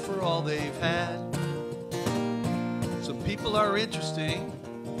grateful for all they've had. Some people are interesting,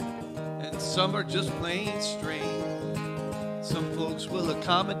 and some are just plain strange. Some folks will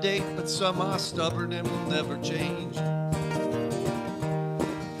accommodate, but some are stubborn and will never change.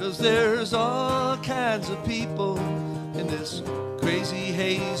 'Cause there's all kinds of people in this crazy,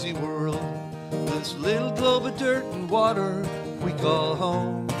 hazy world. This little globe of dirt and water we call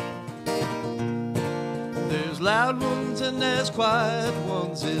home. There's loud ones and there's quiet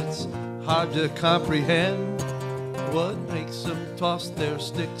ones. It's hard to comprehend what makes them toss their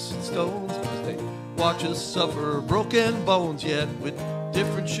sticks and stones. They watch us suffer broken bones, yet with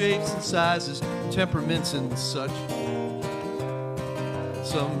different shapes and sizes, temperaments and such.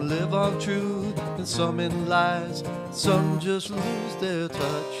 Some live on truth and some in lies. Some just lose their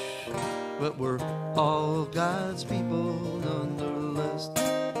touch. But we're all God's people nonetheless.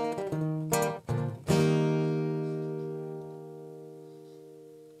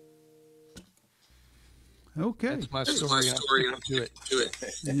 Okay. That's my story. I'm sticking to it.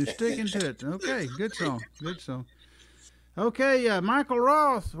 And you're sticking to it. Okay, good song. Good song. Okay, Michael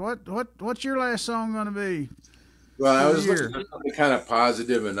Roth, what's your last song going to be? Well, I was looking for something kind of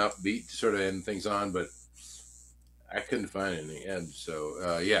positive and upbeat to sort of end things on, but I couldn't find anything. And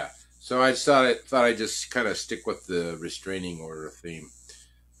so, yeah. So I just thought I'd just kind of stick with the restraining order theme.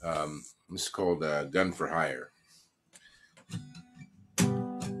 This is called Gun for Hire.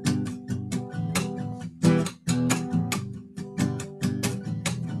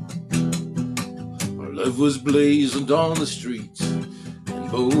 Our love was blazoned on the streets and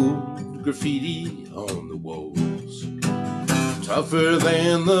bold graffiti on the walls. Tougher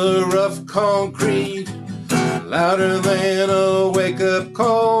than the rough concrete, louder than a wake-up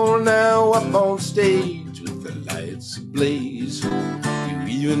call. Now up on stage with the lights ablaze, you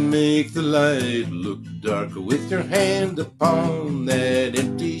even make the light look darker with your hand upon that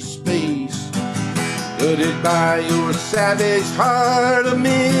empty space. Gutted by your savage heart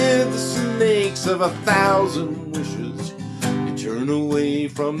amid the snakes of 1,000 wishes, you turn away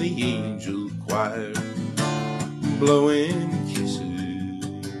from the angel choir, blowing kisses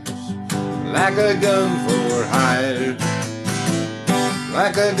like a gun for hire,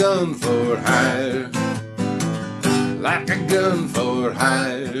 like a gun for hire, like a gun for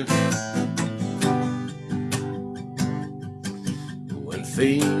hire. When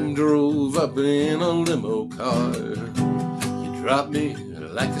fame drove up in a limo car, you dropped me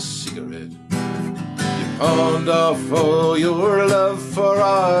like a cigarette. You pawned off all your love for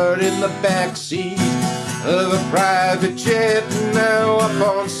art in the backseat of a private jet. Now up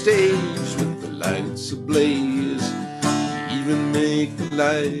on stage with the lights ablaze, you even make the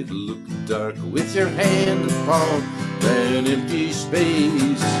light look dark with your hand upon that empty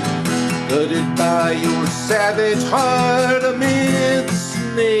space. Gutted by your savage heart amid the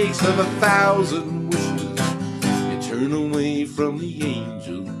snakes of 1,000 wishes, you turn away from the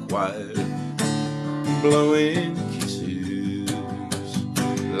angel choir, blowing kisses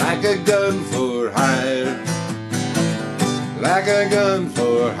like a gun for hire, like a gun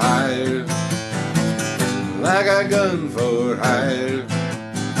for hire, like a gun for hire.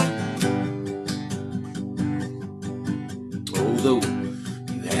 Although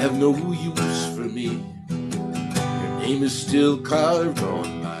you have no use for me, your name is still carved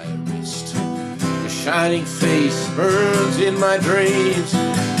on my wrist. Your shining face burns in my dreams.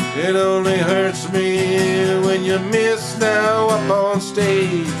 It only hurts me when you miss. Now up on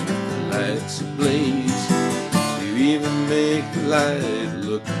stage with the lights ablaze, you even make the light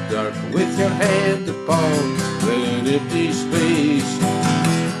look dark with your hand upon that empty space.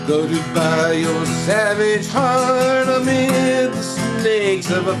 Goaded by your savage heart amid the snakes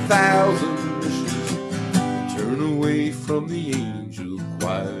of 1,000 wishes, turn away from the angel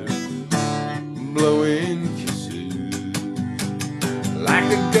choir,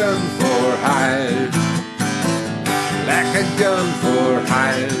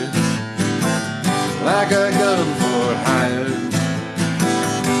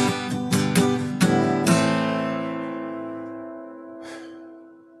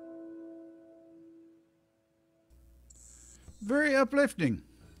 very uplifting.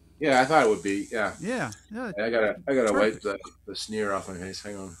 Yeah, I thought it would be. Yeah. Yeah. I gotta wipe Perfect. the sneer off my face.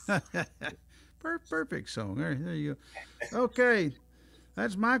 Hang on. Perfect song. There you go. Okay,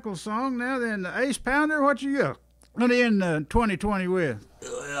 that's Michael's song. Now then, the Ace Pounder, what you got? What are you in 2020 with?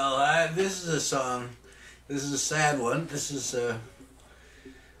 Well, this is a song. This is a sad one. This is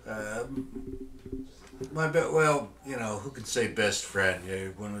well, you know, who could say best friend?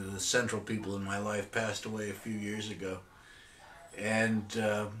 One of the central people in my life passed away a few years ago. And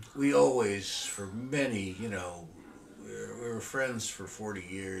we always, for many, you know, we were friends for 40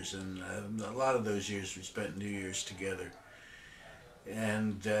 years, and a lot of those years we spent New Year's together.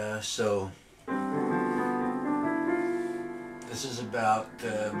 And so this is about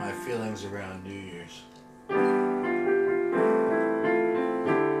my feelings around New Year's.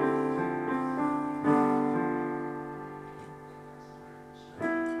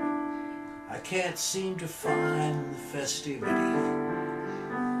 I can't seem to find the festivity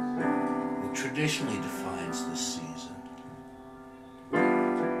that traditionally defines this season.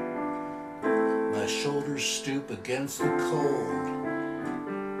 My shoulders stoop against the cold,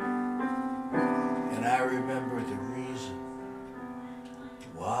 and I remember the reason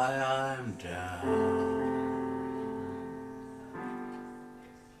why I'm down.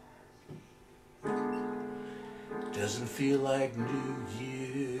 Doesn't feel like New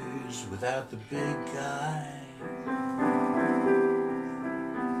Year's without the big guy.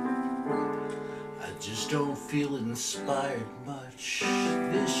 I just don't feel inspired much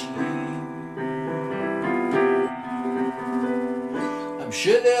this year. I'm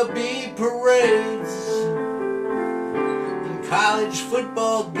sure there'll be parades and college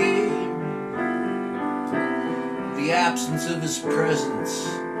football game. The absence of his presence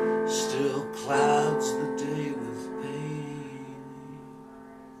still clouds the day with pain.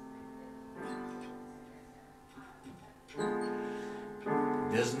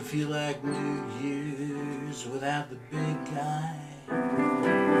 Doesn't feel like New Year's without the big guy.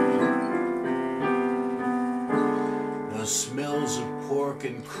 The smells of pork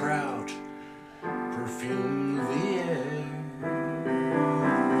and kraut perfume the air.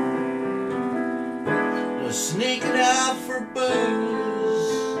 No sneaking out for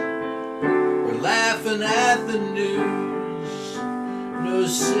booze or laughing at the news. No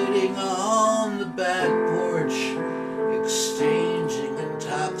sitting on the back porch exchanging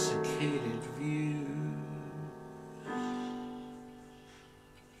intoxicated views.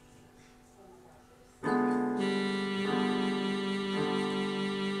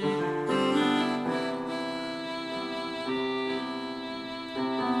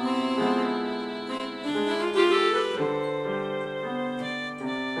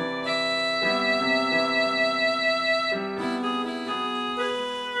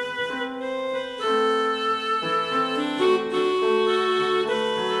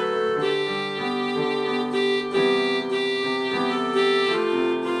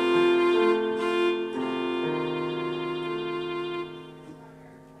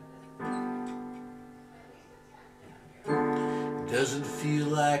 Doesn't feel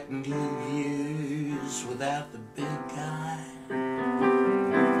like New Year's without the big guy.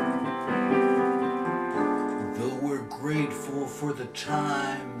 Though we're grateful for the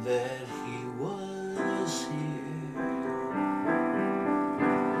time that he was here.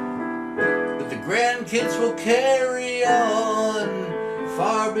 But the grandkids will carry on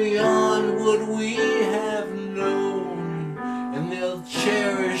far beyond what we have known, and they'll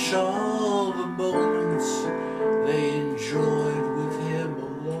cherish all the moments they enjoyed with him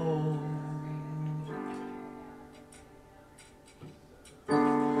alone.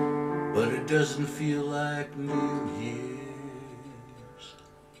 But it doesn't feel like New Year's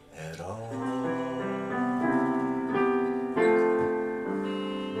at all.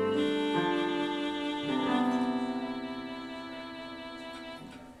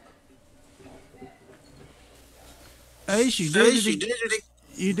 Ace, you did it.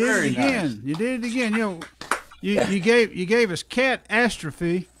 You did it again. Nice. You did it again. You know, you gave us cat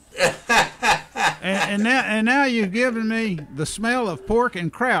astrophy, and now you've given me the smell of pork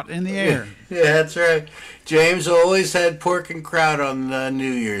and kraut in the air. Yeah, that's right. James always had pork and kraut on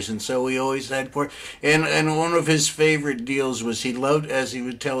New Year's, and so we always had pork. And one of his favorite deals was he loved, as he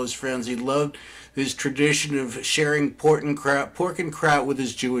would tell his friends, he loved his tradition of sharing pork and kraut with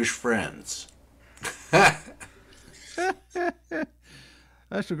his Jewish friends.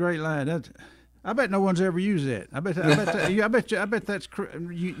 That's a great line. I bet no one's ever used that. I bet that's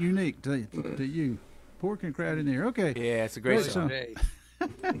unique to you. Pork and kraut in there. Okay. Yeah, it's a great Great song. Hey,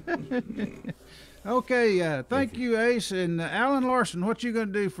 Okay. Thank you, Ace and Alan Larson. What you gonna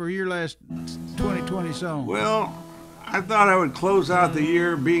do for your last 2020 song? Well, I thought I would close out the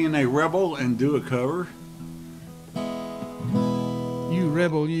year being a rebel and do a cover. You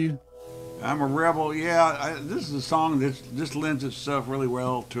rebel, you. I'm a rebel. Yeah, this is a song that just lends itself really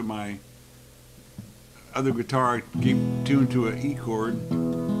well to my other guitar. I keep tuned to an E chord.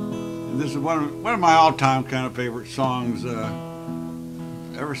 And this is one of my all-time kind of favorite songs.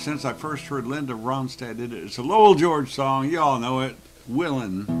 Ever since I first heard Linda Ronstadt did it. It's a Lowell George song. You all know it.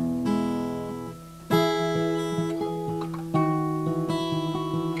 Willin'.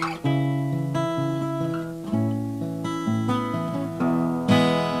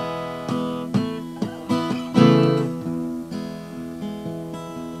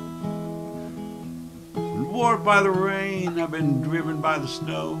 Warped by the rain, I've been driven by the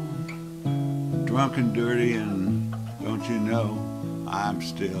snow, drunk and dirty, and don't you know, I'm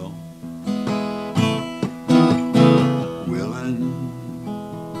still willing.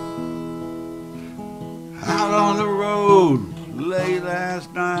 Out on the road late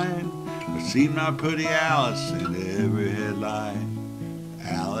last night, I seen my pretty Alice in every headlight.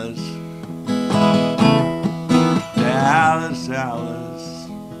 Alice, Alice, Alice.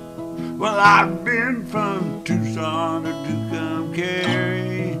 Well, I've been from Tucson to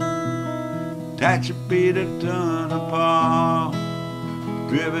Tucumcari, Tehachapi, ton of Paw,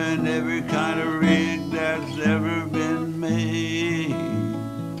 driven every kind of rig that's ever been made,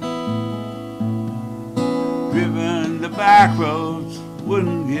 driven the back roads,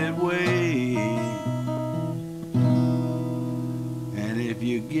 wouldn't get way, and if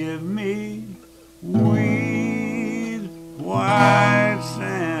you give me weed, white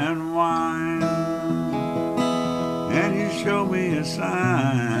sand wine, and you show me a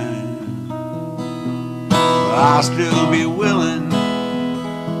sign, I'll still be willing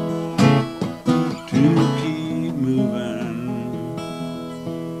to keep moving.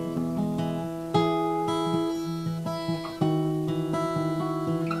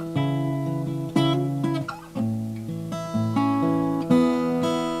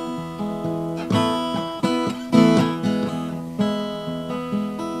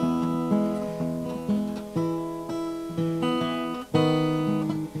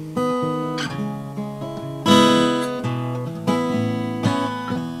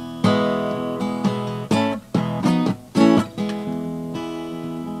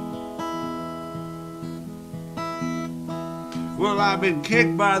 Well, I've been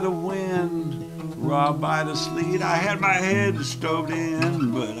kicked by the wind, robbed by the sleet. I had my head stove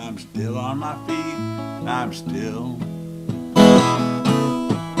in, but I'm still on my feet. I'm still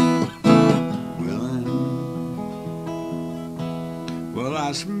willing. Well,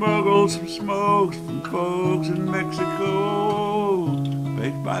 I smuggled some smokes from folks in Mexico,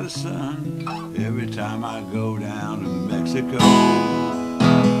 baked by the sun every time I go down to Mexico.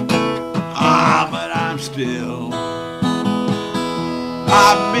 Ah, but I'm still.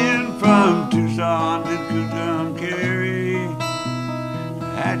 I've been from Tucson to Tucumcari,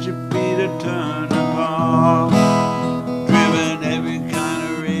 Tehachapi to ton of Paw, driven every kind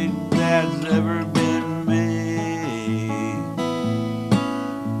of rig that's ever been made,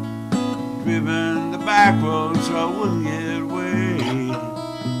 driven the back road so I wouldn't get away.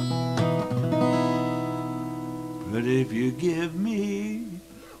 But if you give me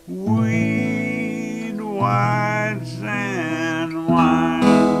weed, white sand wine,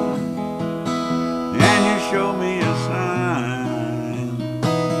 and you show me a sign,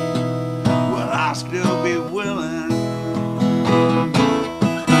 well, I'll still be willing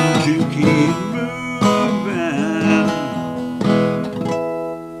to keep moving.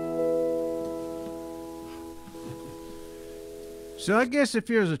 So I guess if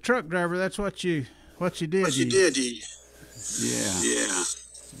you was a truck driver, that's what you did.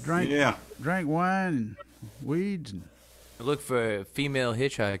 Yeah. Drank wine and weeds and Look for female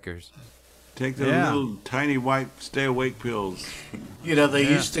hitchhikers. Take those little tiny white stay awake pills. You know, they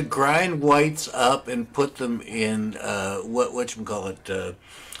used to grind whites up and put them in whatchamacallit,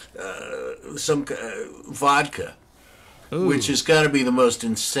 vodka, which has got to be the most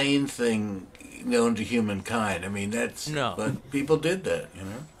insane thing known to humankind. I mean, but people did that, you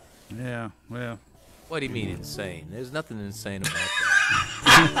know. Yeah, well. What do you mean insane? There's nothing insane about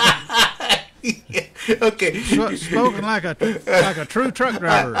that. Okay. Spoken like a true truck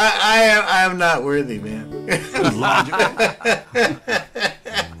driver. I am not worthy, man.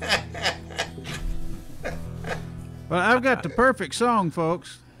 Well, I've got the perfect song,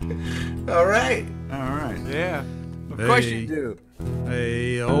 folks. All right. Yeah. Of course you do.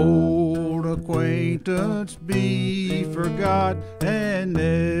 A old acquaintance be forgot and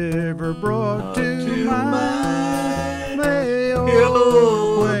never brought to mind. A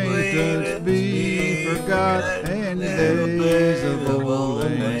old acquaintance be forgot and days of old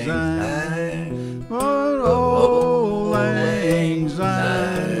lang syne. For old lang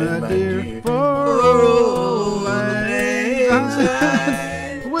syne, my dear, for old lang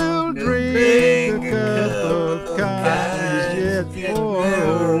syne. We'll drink a cup of kindness yet for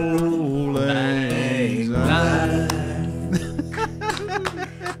old lang syne.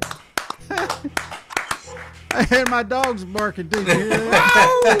 And my dog's barking too. You hear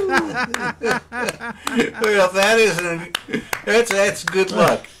that? Well, that's good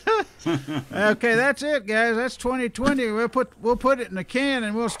luck. Okay, that's it, guys. That's 2020. We'll put it in the can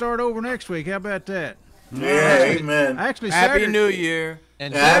and we'll start over next week. How about that? Yeah, amen. Actually, Happy Saturday, New Year.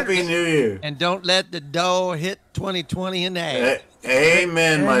 And Happy New Year. And don't let the dough hit 2020 in that.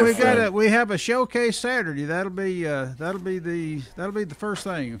 Amen, and my we friend. we have a showcase Saturday. That'll be the first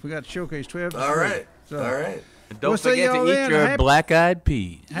thing. If we got the showcase 12. All right. So, All right. And don't We'll see forget y'all to eat then. your Happy- black-eyed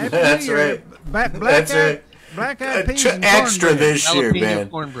peas. Happy That's New Year. right. Black That's right. Black-eyed peas and Extra cornbread. this year, Jalapeno man.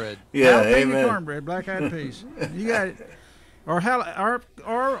 cornbread. Yeah, Jalapeno amen. cornbread, black-eyed peas. You got it. Or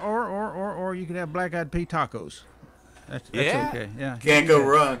you could have black-eyed pea tacos. That's Yeah. okay. Yeah. Can't go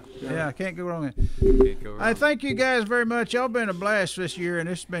wrong. Yeah, can't go wrong. Can't go wrong. I thank you guys very much. Y'all been a blast this year, and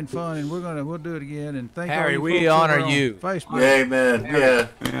it's been fun. And we'll do it again. And thank all Harry, you we folks over honor on you. Facebook. Amen. Yeah.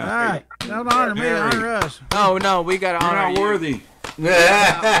 All right, don't honor me, honor us. No, we got to You're honor not you. worthy.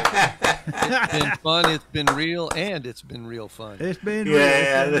 It's been fun, it's been real, and it's been real fun. It's been real.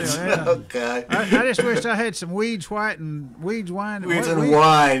 Yeah, It's been that's real, okay. I just wish I had some weeds white and weeds wine. Weeds what, and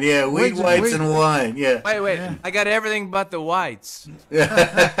wine, yeah. Weed Weeds and whites weed- and wine, yeah. Wait. Yeah. I got everything but the whites. All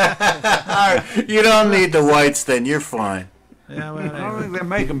right. You don't need the whites then. You're fine. Yeah, well, I don't anyway. think they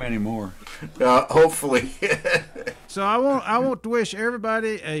make them anymore. Hopefully. So I want to wish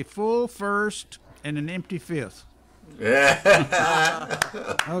everybody a full first and an empty fifth. Yeah.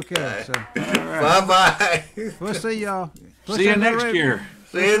 Okay, so Bye-bye. we'll see y'all. Push See you that next red- year.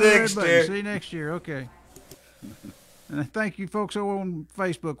 See you push that next red button. year. See you next year. Okay. And thank you, folks over on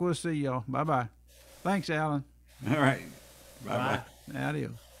Facebook. We'll see y'all. Bye-bye. Thanks, Alan. All right. Bye-bye.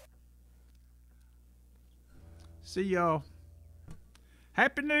 Adios. See y'all.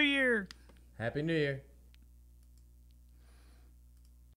 Happy New Year. Happy New Year.